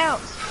 Preston. Get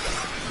out.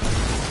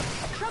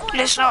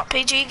 It's not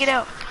PG. Get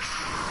out.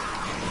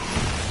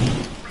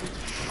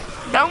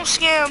 Don't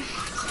scam.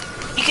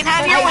 You can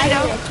have your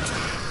window.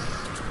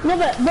 No,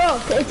 but bro,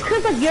 it's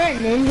because like you're a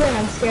ninja and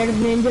I'm scared of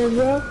ninjas,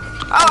 bro.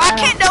 Oh, I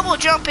can't double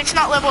jump. It's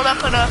not leveled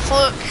up enough.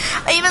 Look,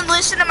 even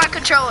listen to my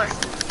controller.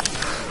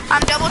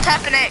 I'm double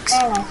tapping X.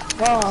 Oh,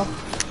 well,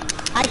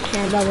 I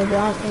can't double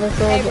jump.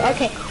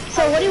 Okay,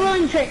 so what are you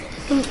willing to trade?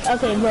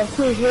 Okay, bro,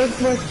 please, we're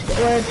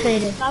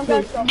trading.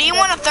 Please. Do you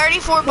want a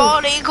 34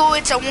 bald eagle?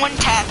 It's a one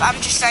tap. I'm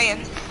just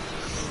saying.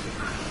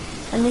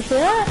 Let me see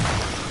that.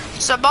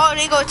 So bald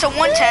eagle, it's a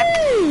one tap.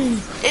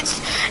 It's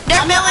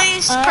their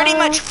ability's pretty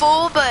much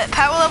full, but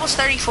power level's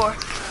 34.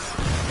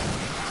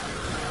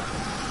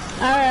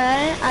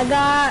 Alright, I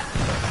got.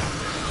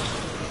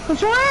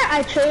 Before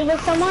I trade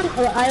with someone,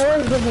 I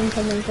always give them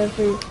something for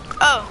free.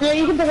 Oh. No,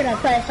 you can pick it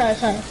up. Sorry.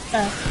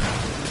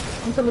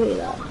 I'm gonna do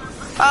that.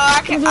 Oh,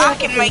 I can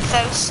make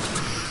those.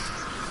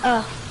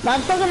 But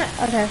I'm still gonna.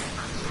 Okay.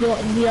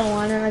 You don't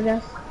want it, I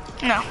guess.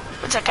 No,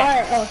 it's okay.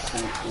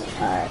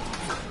 Alright.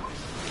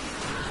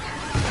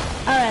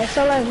 Alright.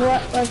 So like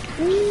what? Like.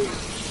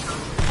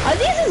 Are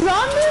these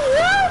zombies?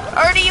 What?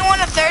 Or do you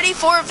want a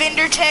 34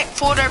 vendor tech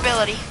full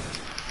durability?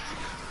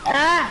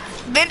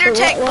 Vendor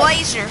tech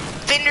blazer.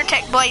 Vendor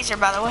tech blazer,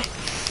 by the way.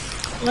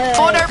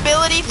 Full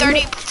durability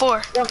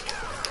 34.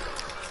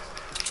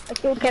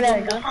 Okay,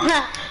 there we go.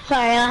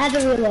 Sorry, I had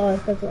to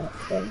reload.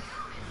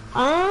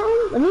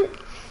 Let me.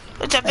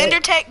 It's a vendor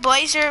tech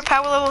blazer,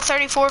 power level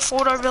 34,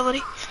 full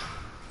durability.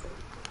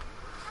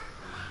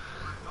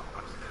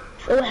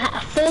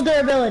 Full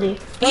durability.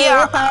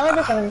 Yeah.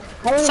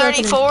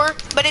 34.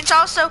 But it's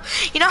also,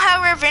 you know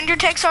how rare vendor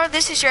techs are?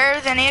 This is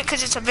rarer than it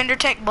because it's a vendor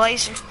tech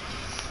blazer.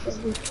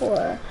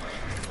 54.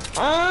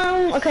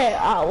 Okay,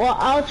 well,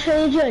 I'll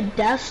trade you a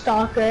Death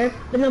Stalker,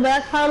 but no,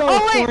 that's probably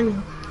like 20.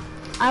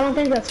 I don't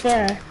think that's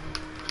fair.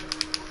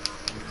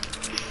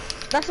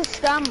 That's a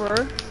scam,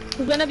 bro.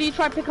 Because whenever you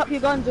try to pick up your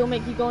guns, it'll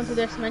make you go into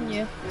this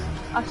menu.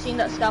 I've seen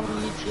that scam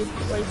on YouTube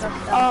where you press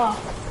scam. Oh.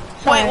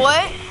 Sorry. Wait,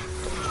 what?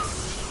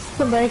 You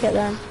can break it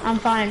then. I'm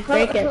fine.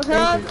 Break it.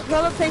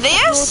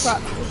 This? It's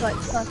like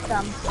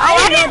scam.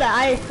 I didn't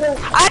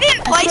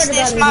I place swear to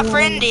this, God, my it's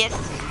friend did.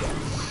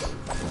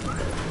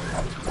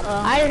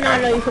 I did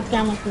not know you could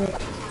scam with it.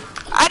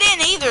 I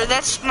didn't either,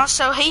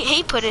 so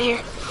he put it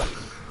here.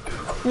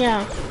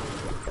 Yeah.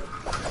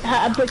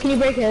 But can you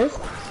break his?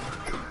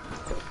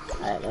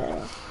 I don't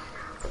know.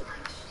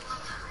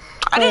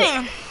 I didn't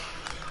even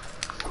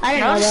I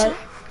didn't know notice that. it.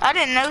 I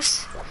didn't know.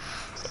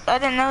 I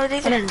didn't know it I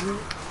either. didn't know.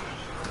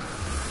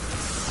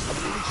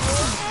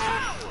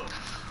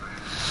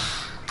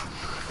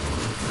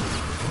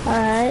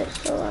 Alright,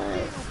 so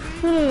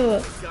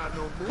like,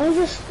 I'm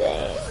just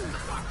staying.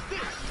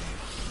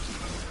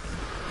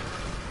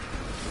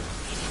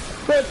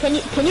 Wait,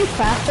 can you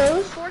craft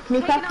those? Can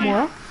you craft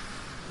more?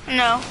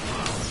 No.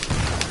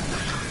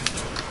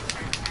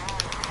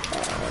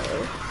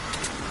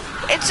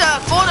 It's a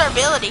full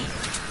durability.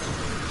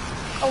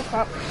 Oh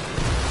crap.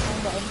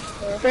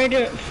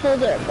 Full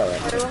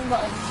durability. Wrong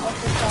button.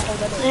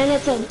 And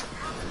it's a...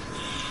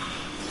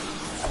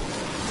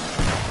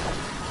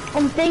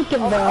 I'm thinking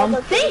though, I'm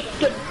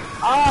thinking!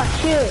 Oh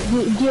shoot,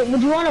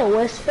 would you want to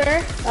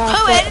whisper?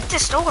 Who added the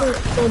store?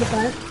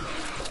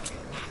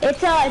 It's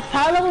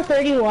power level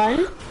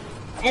 31,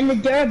 and the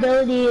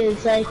durability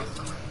is like,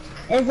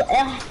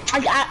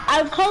 I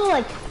would call it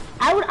like,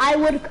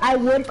 I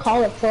would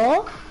call it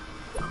full,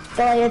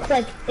 but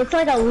like, it's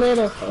like a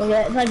little full.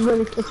 Yeah, it's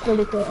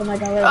really cool. Oh my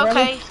god,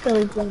 Okay.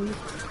 Really cool.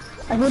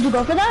 Like, would you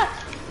go for that?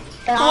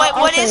 Wait,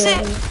 what is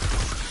it?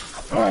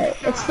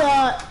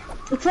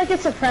 It's like a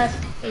suppressed.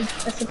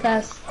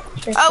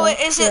 Oh,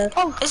 is it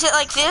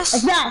like this?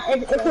 It's not.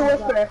 It's a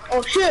whisper.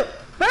 Oh shoot,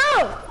 bro!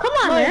 Come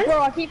on, man.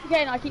 Bro, I keep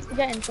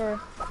forgetting. Sorry.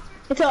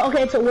 It's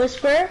a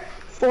whisper.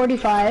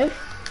 45.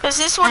 Is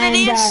this what it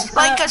is?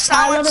 Like a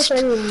silenced?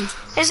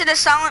 Is it a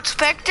silenced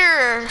specter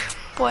or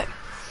what?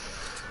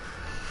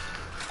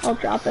 I'll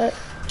drop it.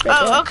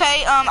 Oh,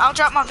 okay. I'll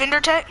drop my vendor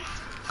tech.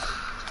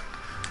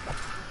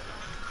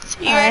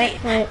 You ready?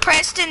 Right.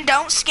 Preston,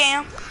 don't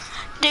scam.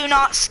 Do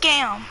not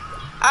scam.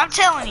 I'm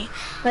telling you.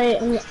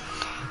 Wait.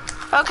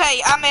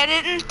 Okay, I'm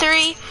editing.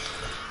 3,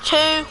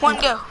 2,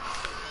 1, go.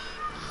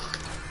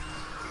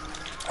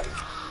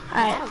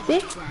 Alright,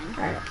 see?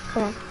 Alright,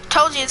 come on.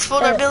 Told you it's full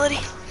durability.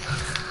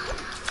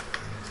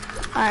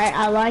 Alright,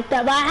 I like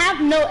that, but I have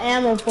no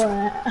ammo for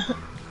it.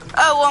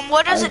 Oh,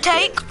 what does it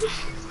take?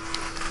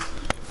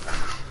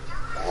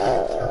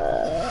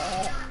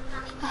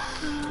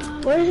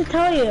 Where does it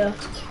tell you?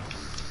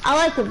 I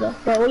like it though,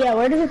 but yeah,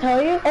 where does it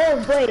tell you?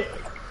 Oh, wait.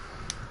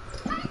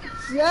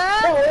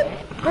 Yeah. Oh,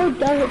 where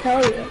does it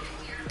tell you?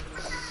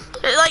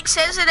 It like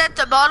says it at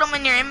the bottom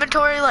in your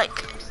inventory,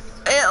 like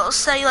it'll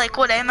say like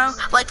what ammo,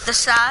 like the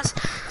size.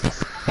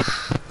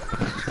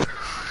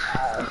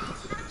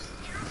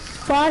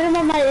 Bottom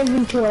of my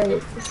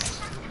inventory.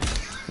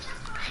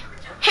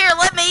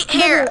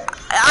 Here,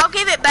 I'll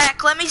give it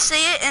back. Let me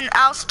see it and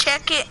I'll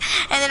check it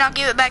and then I'll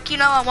give it back. You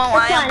know I won't.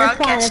 I am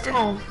broadcasting.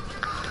 It's fine.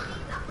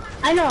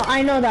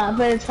 I know that,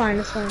 but it's fine.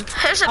 There's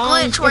a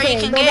glitch where you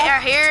can get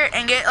out here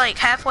and get like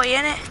halfway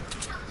in it.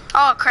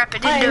 Oh crap,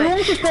 it didn't do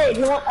it.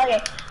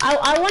 Okay,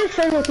 I want to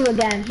trade with you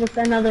again with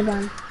another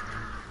gun.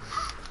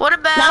 What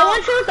about? No, I want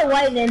to trade with the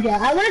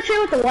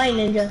white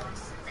ninja.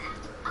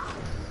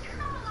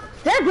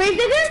 Is that a grave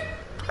digger?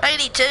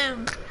 82.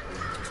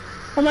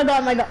 Oh my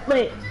god,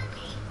 wait.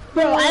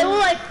 Bro, I will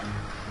like,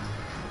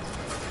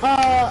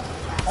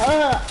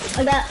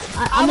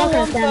 I'm not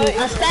gonna stand it.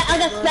 I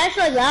got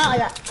special like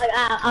that,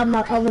 I'm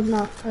not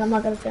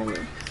gonna stand it.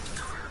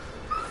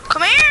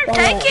 Come here,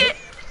 take it.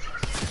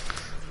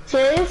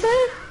 Seriously?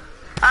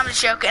 I'm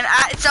just joking.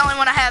 It's the only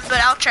one I have,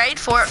 but I'll trade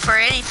for it for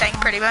anything,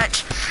 pretty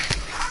much.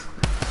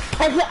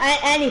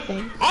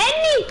 Anything?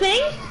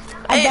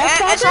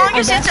 As long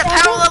as it's a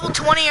power level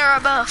 20 or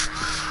above.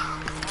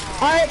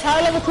 Alright,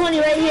 power level 20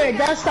 right here.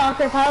 Death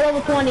Stalker, power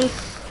level 20.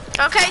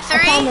 Okay, 3.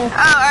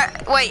 Oh,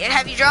 wait,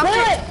 have you dropped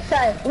it?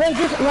 Sorry, wait,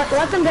 just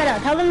let them get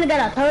out. Tell them to get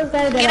out. Tell us to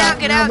get out.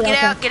 Get out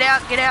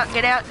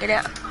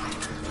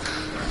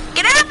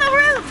of the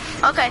room.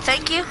 Okay,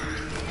 thank you.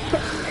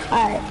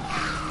 Alright.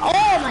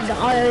 Oh my god.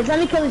 Alright, let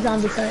me kill these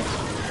zombies, sorry.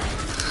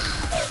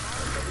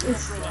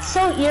 It's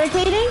so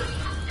irritating.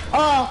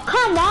 Oh,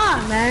 come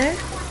on, man.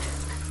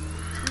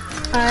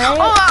 Alright.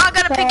 Oh, I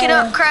gotta pick it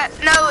up. Crap.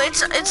 No,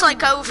 it's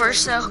like over,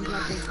 so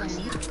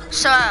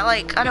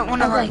I don't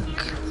want to like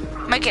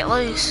make it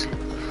loose.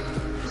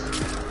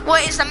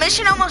 Wait, is the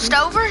mission almost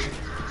over?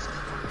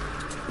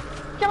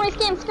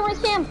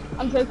 Scam.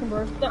 I'm joking,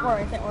 bro. Don't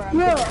worry.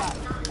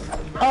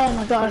 Oh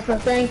my gosh, bro,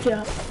 thank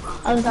you.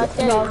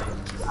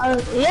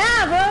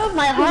 Yeah, bro,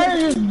 my heart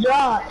just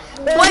dropped.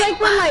 Wait,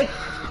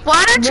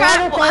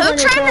 who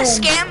tried to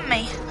scam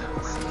me?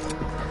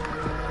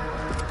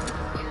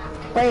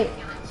 Wait,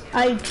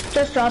 I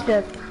just dropped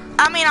it.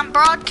 I mean, I'm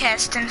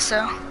broadcasting,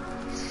 so.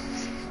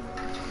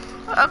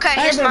 Okay,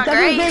 here's my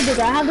grave.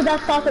 I have the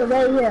Death Stalker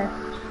right here.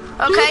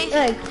 Okay.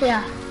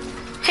 Yeah.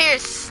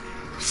 Here's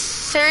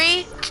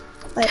 3,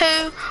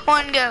 2,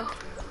 1, go.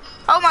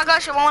 Oh my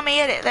gosh, it won't let me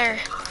edit there.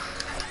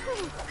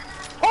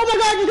 Oh my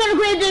god, you got a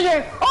grave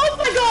digger! Oh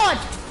my god!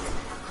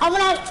 I'm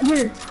gonna,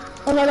 dude.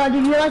 Oh my god,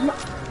 dude, you're like,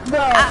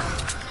 bro.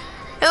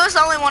 It was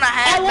the only one I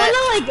had.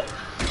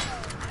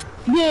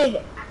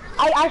 Dude,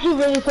 I actually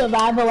really feel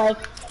bad, but like,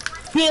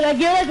 dude, like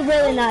you're like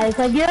really nice.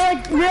 Like you're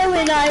like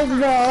really nice, bro.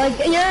 Like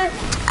you're.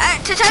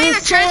 To tell you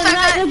the truth,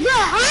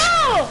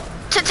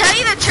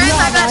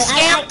 I got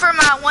scammed for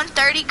my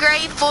 130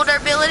 grade full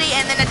durability,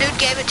 and then a dude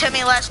gave it to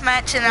me last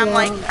match, and I'm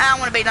like, I don't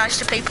want to be nice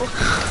to people.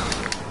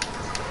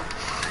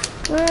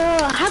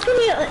 How can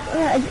you?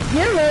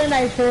 You're a really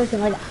nice person.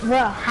 Like,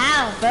 bro,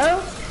 how,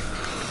 bro?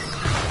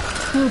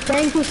 Dude,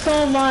 thank you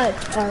so much.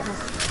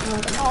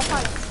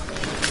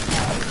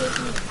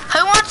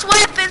 Who wants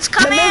weapons?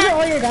 Come in.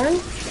 All you're done?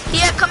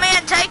 Yeah, come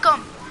in, take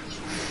them.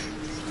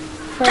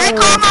 Take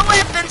all my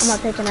weapons. I'm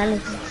not taking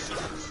anything.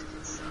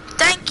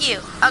 Thank you.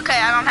 Okay,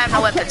 I don't have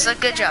no weapons, so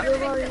good job.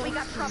 Okay.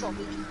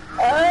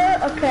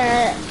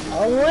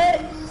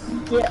 What?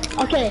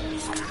 Yeah, okay.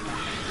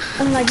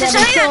 Oh my God. To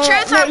tell you the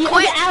truth, I'm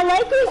quitting. I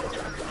like it.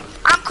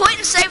 I'm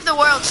quitting Save the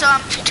World, so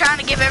I'm trying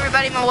to give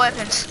everybody my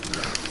weapons.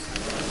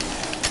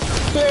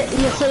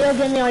 So you'll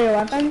give me all your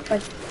weapons?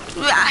 Like,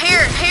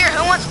 Here,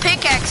 who wants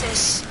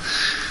pickaxes?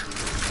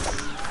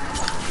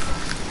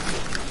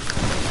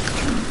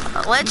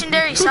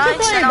 Legendary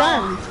sights and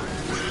all.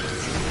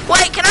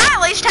 Wait, can I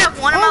at least have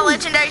one of my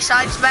legendary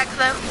sights back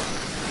though?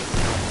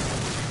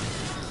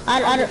 I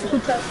don't.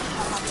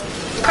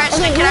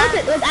 Preston, Okay, can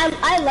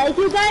I like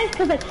you guys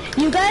because like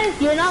you guys,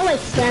 you're not like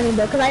scamming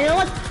bro. Because I know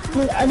like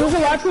there's a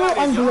lot of people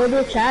on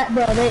global chat,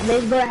 bro.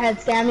 They go ahead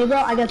scam me, bro.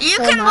 I got You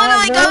so can mad,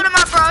 literally bro. go to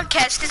my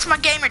broadcast. It's my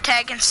gamer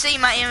tag and see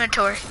my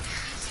inventory.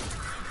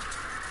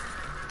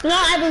 No,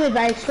 I believe it.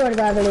 I swear to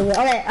God, I believe it.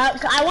 Okay,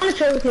 I want to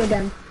trade with you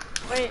again.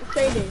 Wait,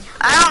 trading.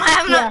 I don't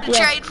have enough to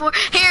trade for.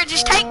 Here,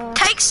 just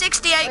take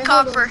 68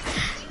 copper.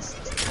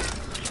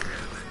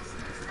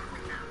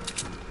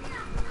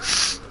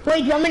 Wait,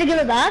 do you want me to give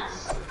it back?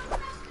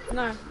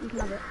 No, you can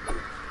have it.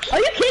 Are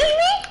you kidding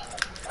me?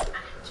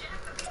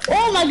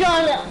 Oh my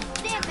God.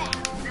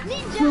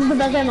 This is the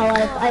best day of my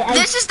life.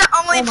 This is the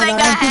only thing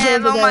I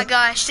have. Oh my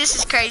gosh, this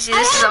is crazy.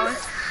 This is only.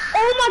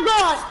 Oh my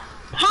God.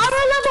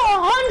 Power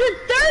level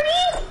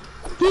 130?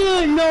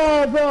 Dude,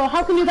 no, bro.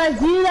 How can you guys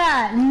do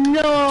that?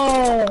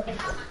 No.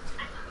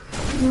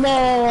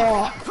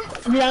 No.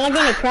 Dude, I'm not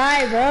gonna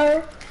cry,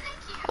 bro.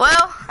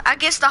 Well, I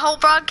guess the whole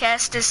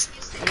broadcast is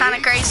kind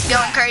of crazy,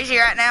 going crazy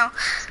right now.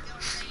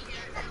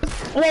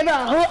 Okay, bro.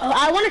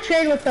 I want to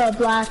trade with the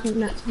black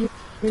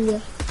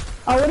ninja.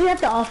 Oh, what do you have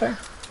to offer?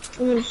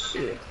 Let me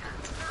see.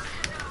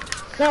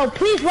 No,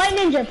 please, white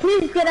ninja,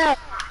 please get out.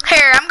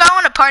 Here, I'm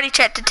going to party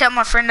chat to tell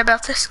my friend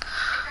about this.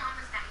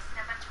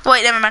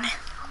 Wait, never mind.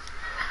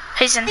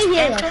 He's in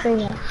game chat.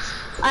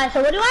 Alright,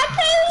 so what do I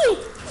pay?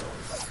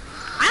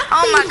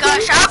 Oh my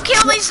gosh, I'll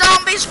kill these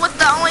zombies with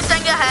the only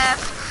thing I have.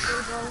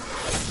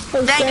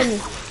 Dang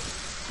it.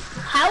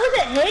 How is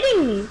it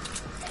hitting me?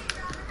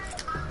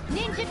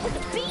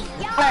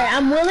 Alright,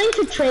 I'm willing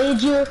to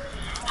trade you.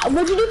 What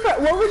would you do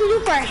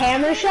for a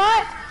hammer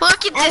shot?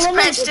 Look at this,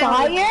 Preston.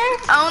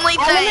 Only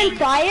thing.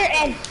 Fire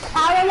and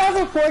power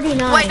level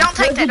 49. Wait, don't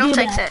take that, don't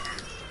take that.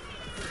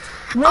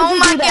 Oh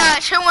my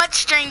gosh, who wants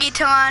stringy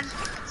time?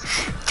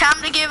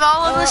 Time to give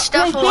all of this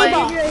stuff away.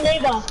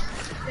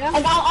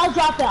 I'll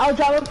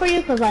drop it for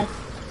you, cause like.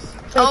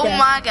 Oh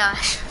my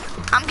gosh.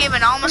 I'm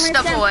giving all my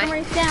stuff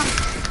away.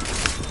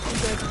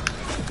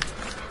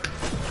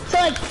 So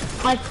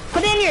like,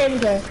 put it in your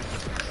inventory.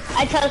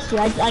 I trust you.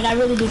 I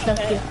really do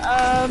trust you.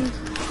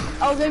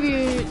 I'll give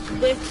you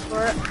this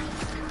for it.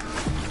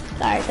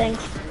 Sorry,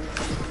 thanks.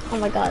 Oh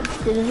my God,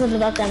 dude, this is the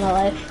best day of my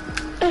life.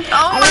 Oh my,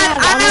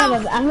 I know.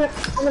 I'm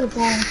gonna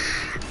die.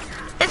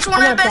 It's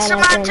one of the best of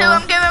mine too.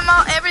 I'm giving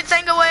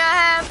everything away I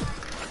have.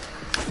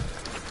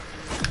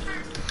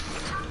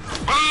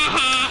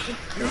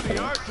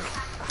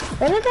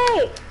 What is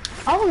that?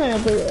 I'm gonna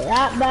do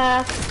that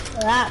back.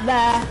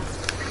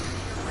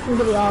 I'm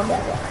gonna do all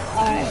that.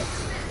 Alright.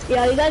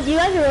 Yeah, you guys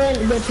are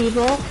really good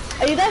people.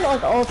 Are you guys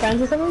like all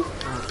friends or something?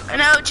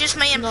 No, just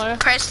me and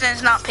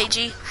Preston's not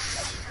PG.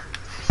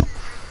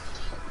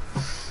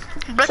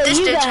 But so this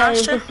you dude's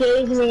guys monster. just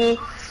gave me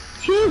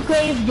 2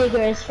 grave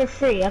diggers for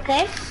free,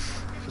 okay?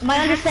 My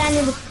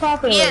understanding is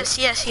properly. Yes.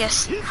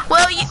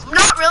 Well,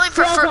 not really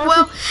for free.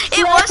 Well,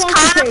 it was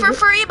kind of for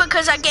free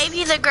because I gave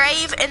you the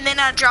grave and then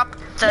I dropped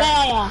the.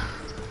 Yeah.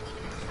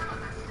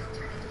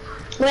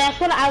 Wait, that's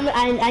what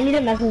I need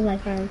to message my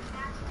friend.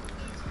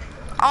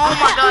 Oh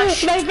my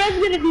gosh. My friend's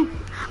gonna be.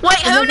 Wait,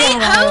 who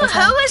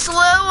is low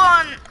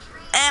on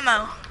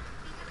ammo?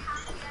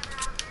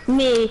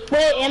 Me.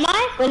 Wait, am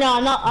I? Wait, no,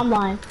 I'm not. I'm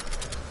lying.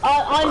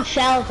 On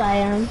shells, I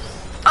am.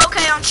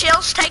 Okay, on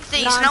shells, take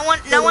these.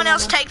 No one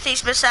else take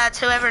these besides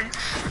whoever,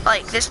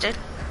 like this dude.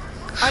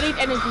 I need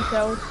energy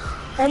cells.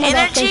 Oh my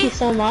gosh, thank you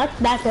so much.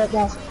 That's it,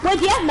 though. Wait,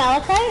 do you have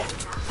malachite?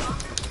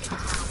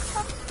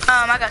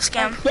 I got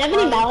scammed. Do you have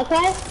any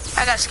malachite?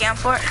 I got scammed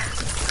for it.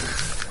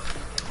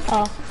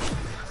 Oh.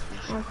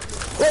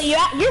 Wait,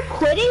 you're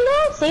quitting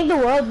though? Save the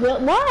world?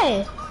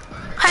 Why?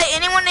 Hey,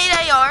 anyone need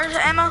AR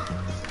ammo?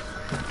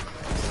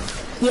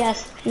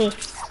 Yes, me.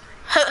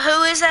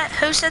 Who is that?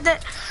 Who said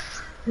that?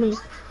 Me.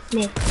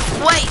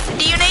 Wait,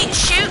 do you need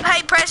shoot?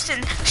 Hey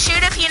Preston,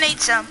 shoot if you need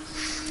some.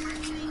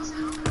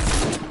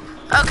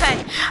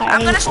 Okay,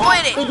 I'm gonna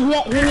split it. He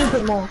needs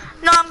it more.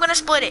 No, I'm gonna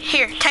split it.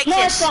 Here, take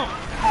this.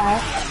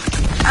 Alright.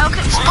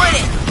 Okay, split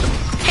it.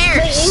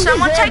 Here, Wait,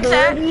 someone take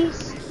that,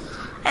 abilities?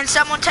 and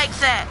someone take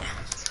that.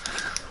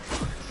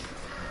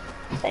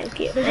 Thank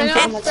you. Does Thank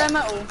you. anyone have spare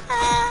metal?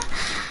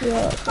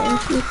 Yo,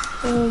 thank you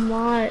so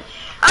much.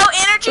 Oh,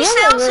 energy Yeah, I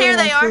cells, really here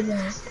they want are. to do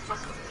that.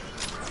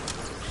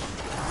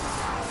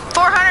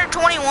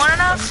 421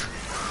 enough?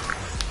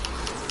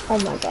 Oh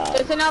my god.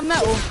 Does anyone have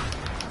metal?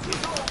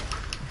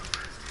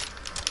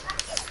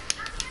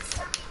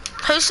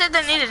 Who said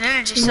they needed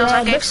energy cells? Yeah,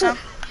 I gave this some.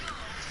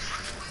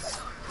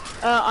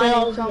 I They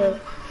all need some. do.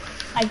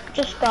 I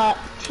just got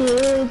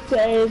 2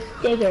 grave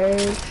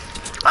diggers. Wait,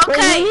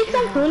 Okay,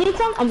 who needs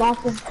some? I'm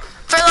off this.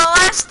 for the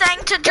last thing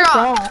to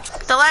drop.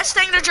 that? The last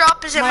thing to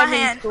drop is in my Mine's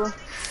hand. cool.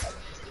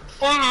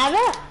 Can I have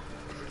it?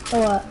 Or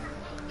what?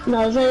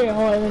 No, it's not your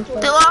whole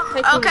inventory. The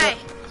okay.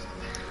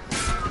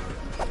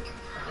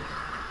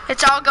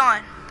 It's all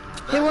gone.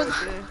 Who wants?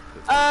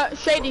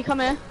 Shady, come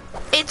here.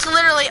 It's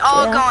literally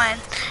all Yeah. gone.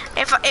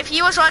 If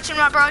you was watching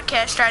my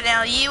broadcast right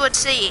now, you would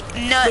see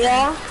nothing.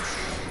 Yeah?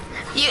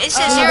 It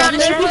says 0 to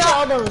Thank you for 7.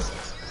 all those.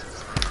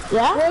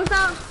 Yeah? What was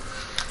that?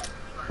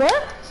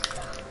 What?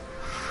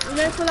 You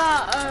know for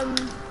that,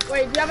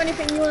 wait, do you have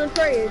anything you want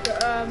to trade,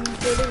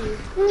 for these?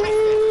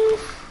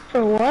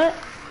 For what?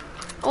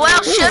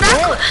 Well, should I?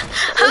 what?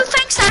 Who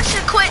thinks I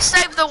should quit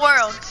Save the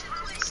World?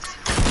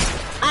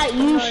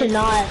 You should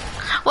not.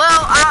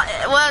 Well,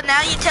 well,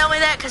 now you tell me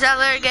that because I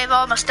literally gave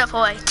all my stuff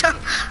away.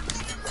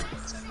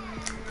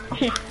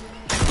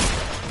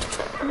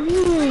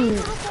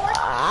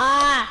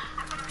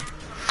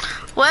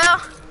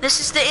 Well, this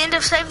is the end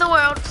of Save the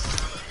World.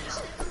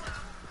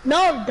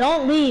 No,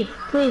 don't leave.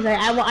 Please,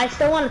 I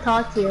still want to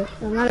talk to you.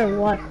 No matter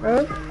what,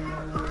 bro.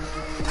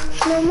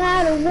 No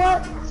matter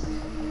what.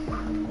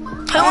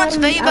 Who wants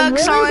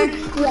V-Bucks on?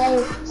 Yeah.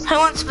 Who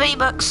wants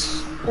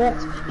V-Bucks?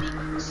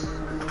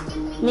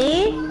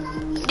 Me?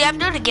 Yeah, I'm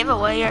doing a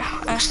giveaway here.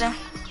 Understand?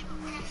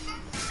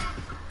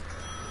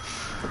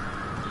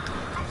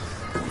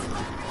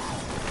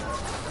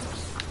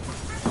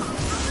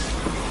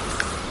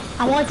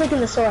 I want to take in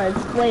the swords.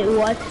 Wait,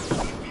 what?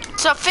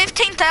 So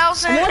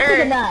 15,000 I want to take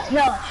in or that.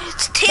 No.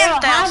 it's No,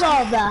 have 10,000.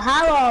 all of that.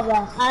 Have all of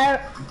that. I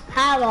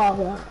have all of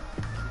that.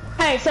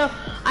 Alright, so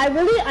I'm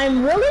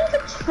willing to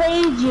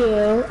trade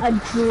you a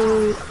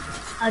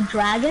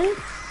dragon.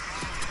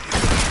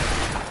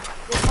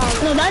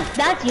 No,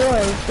 that's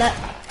yours.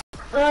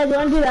 You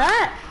wanna do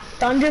that?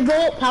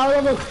 Thunderbolt, power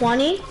level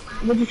 20.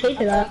 Would you take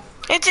that?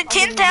 It's a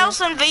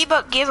 10,000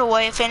 V-Buck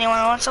giveaway if anyone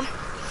wants them.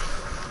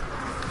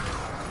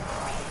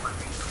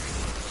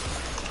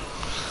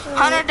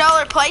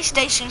 $100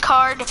 PlayStation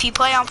card if you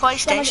play on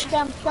PlayStation.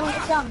 Scam.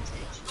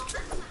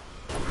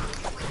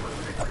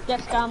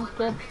 Yes, scam,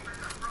 good.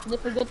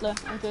 This is good though,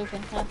 I'm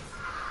joking, yeah.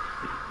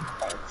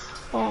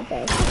 Oh,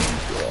 thank you.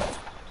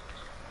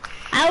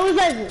 I was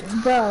like,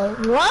 bro,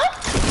 what?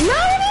 No, what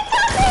are you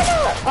talking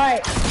about?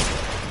 Alright.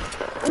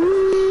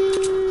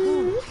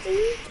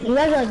 You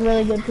guys are like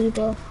really good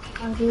people.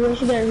 Honestly, we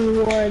should get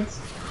rewards.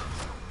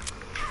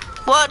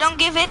 Well, don't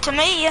give it to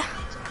me. I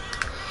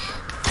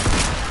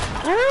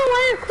don't know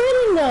why you're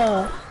quitting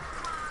though.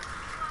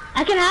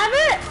 I can have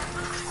it?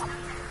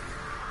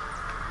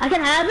 I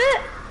can have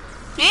it?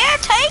 Yeah,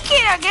 take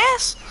it, I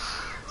guess.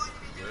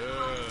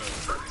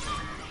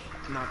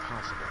 Not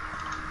possible.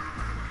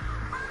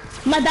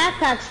 My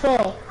backpack's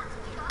full.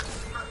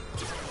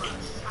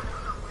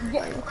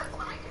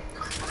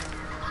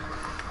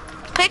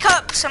 Pick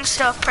up some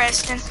stuff,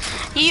 Preston.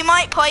 You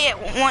might play it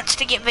once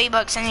to get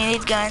V-Bucks and you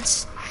need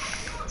guns.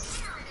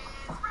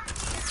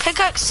 Pick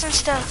up some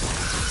stuff.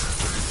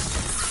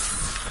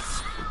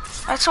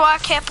 That's why I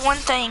kept one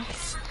thing.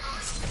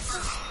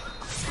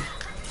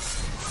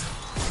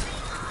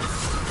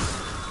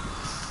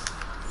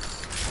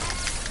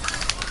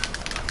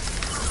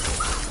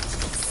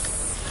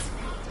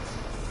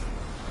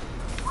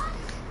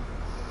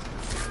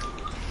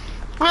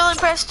 Really,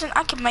 Preston?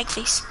 I can make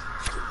these.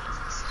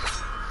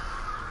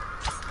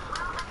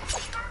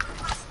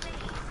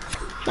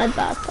 My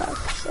backpack,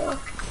 so.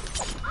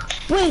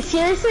 Wait,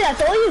 seriously?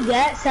 That's all you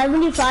get?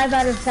 75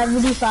 out of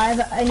 75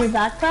 in your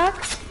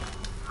backpack?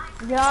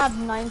 Yeah, I have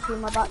 90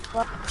 in my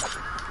backpack.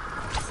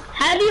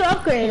 How do you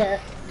upgrade it?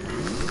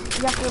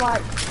 You have to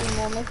like do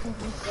more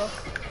missions and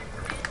stuff.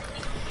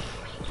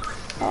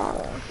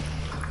 Oh.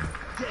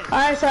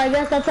 Alright, so I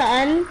guess that's the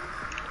end.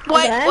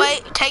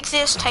 Wait, take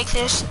this,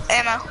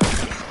 ammo.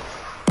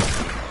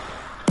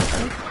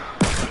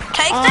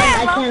 Take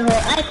that, ammo.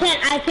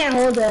 I can't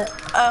hold it.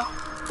 Oh.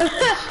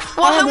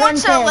 Well, I who have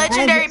wants one a thing.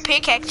 legendary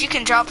pickaxe? You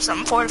can drop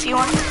something for it if you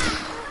want.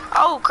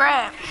 Oh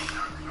crap!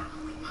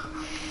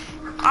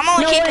 I'm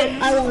only No, keeping.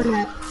 wait, I want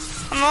it.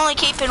 I'm only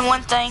keeping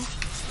one thing.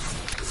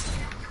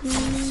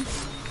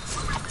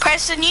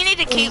 Preston, you need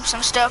to keep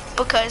some stuff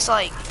because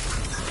like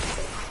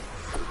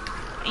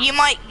you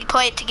might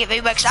play it to get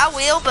V-Bucks. I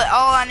will, but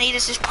all I need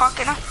is this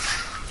pocket knife.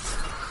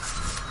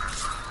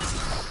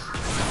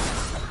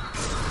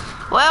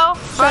 Well,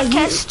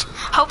 broadcast.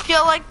 Hope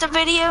y'all liked the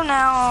video.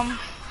 Now,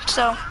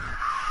 so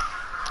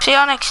see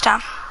y'all next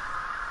time.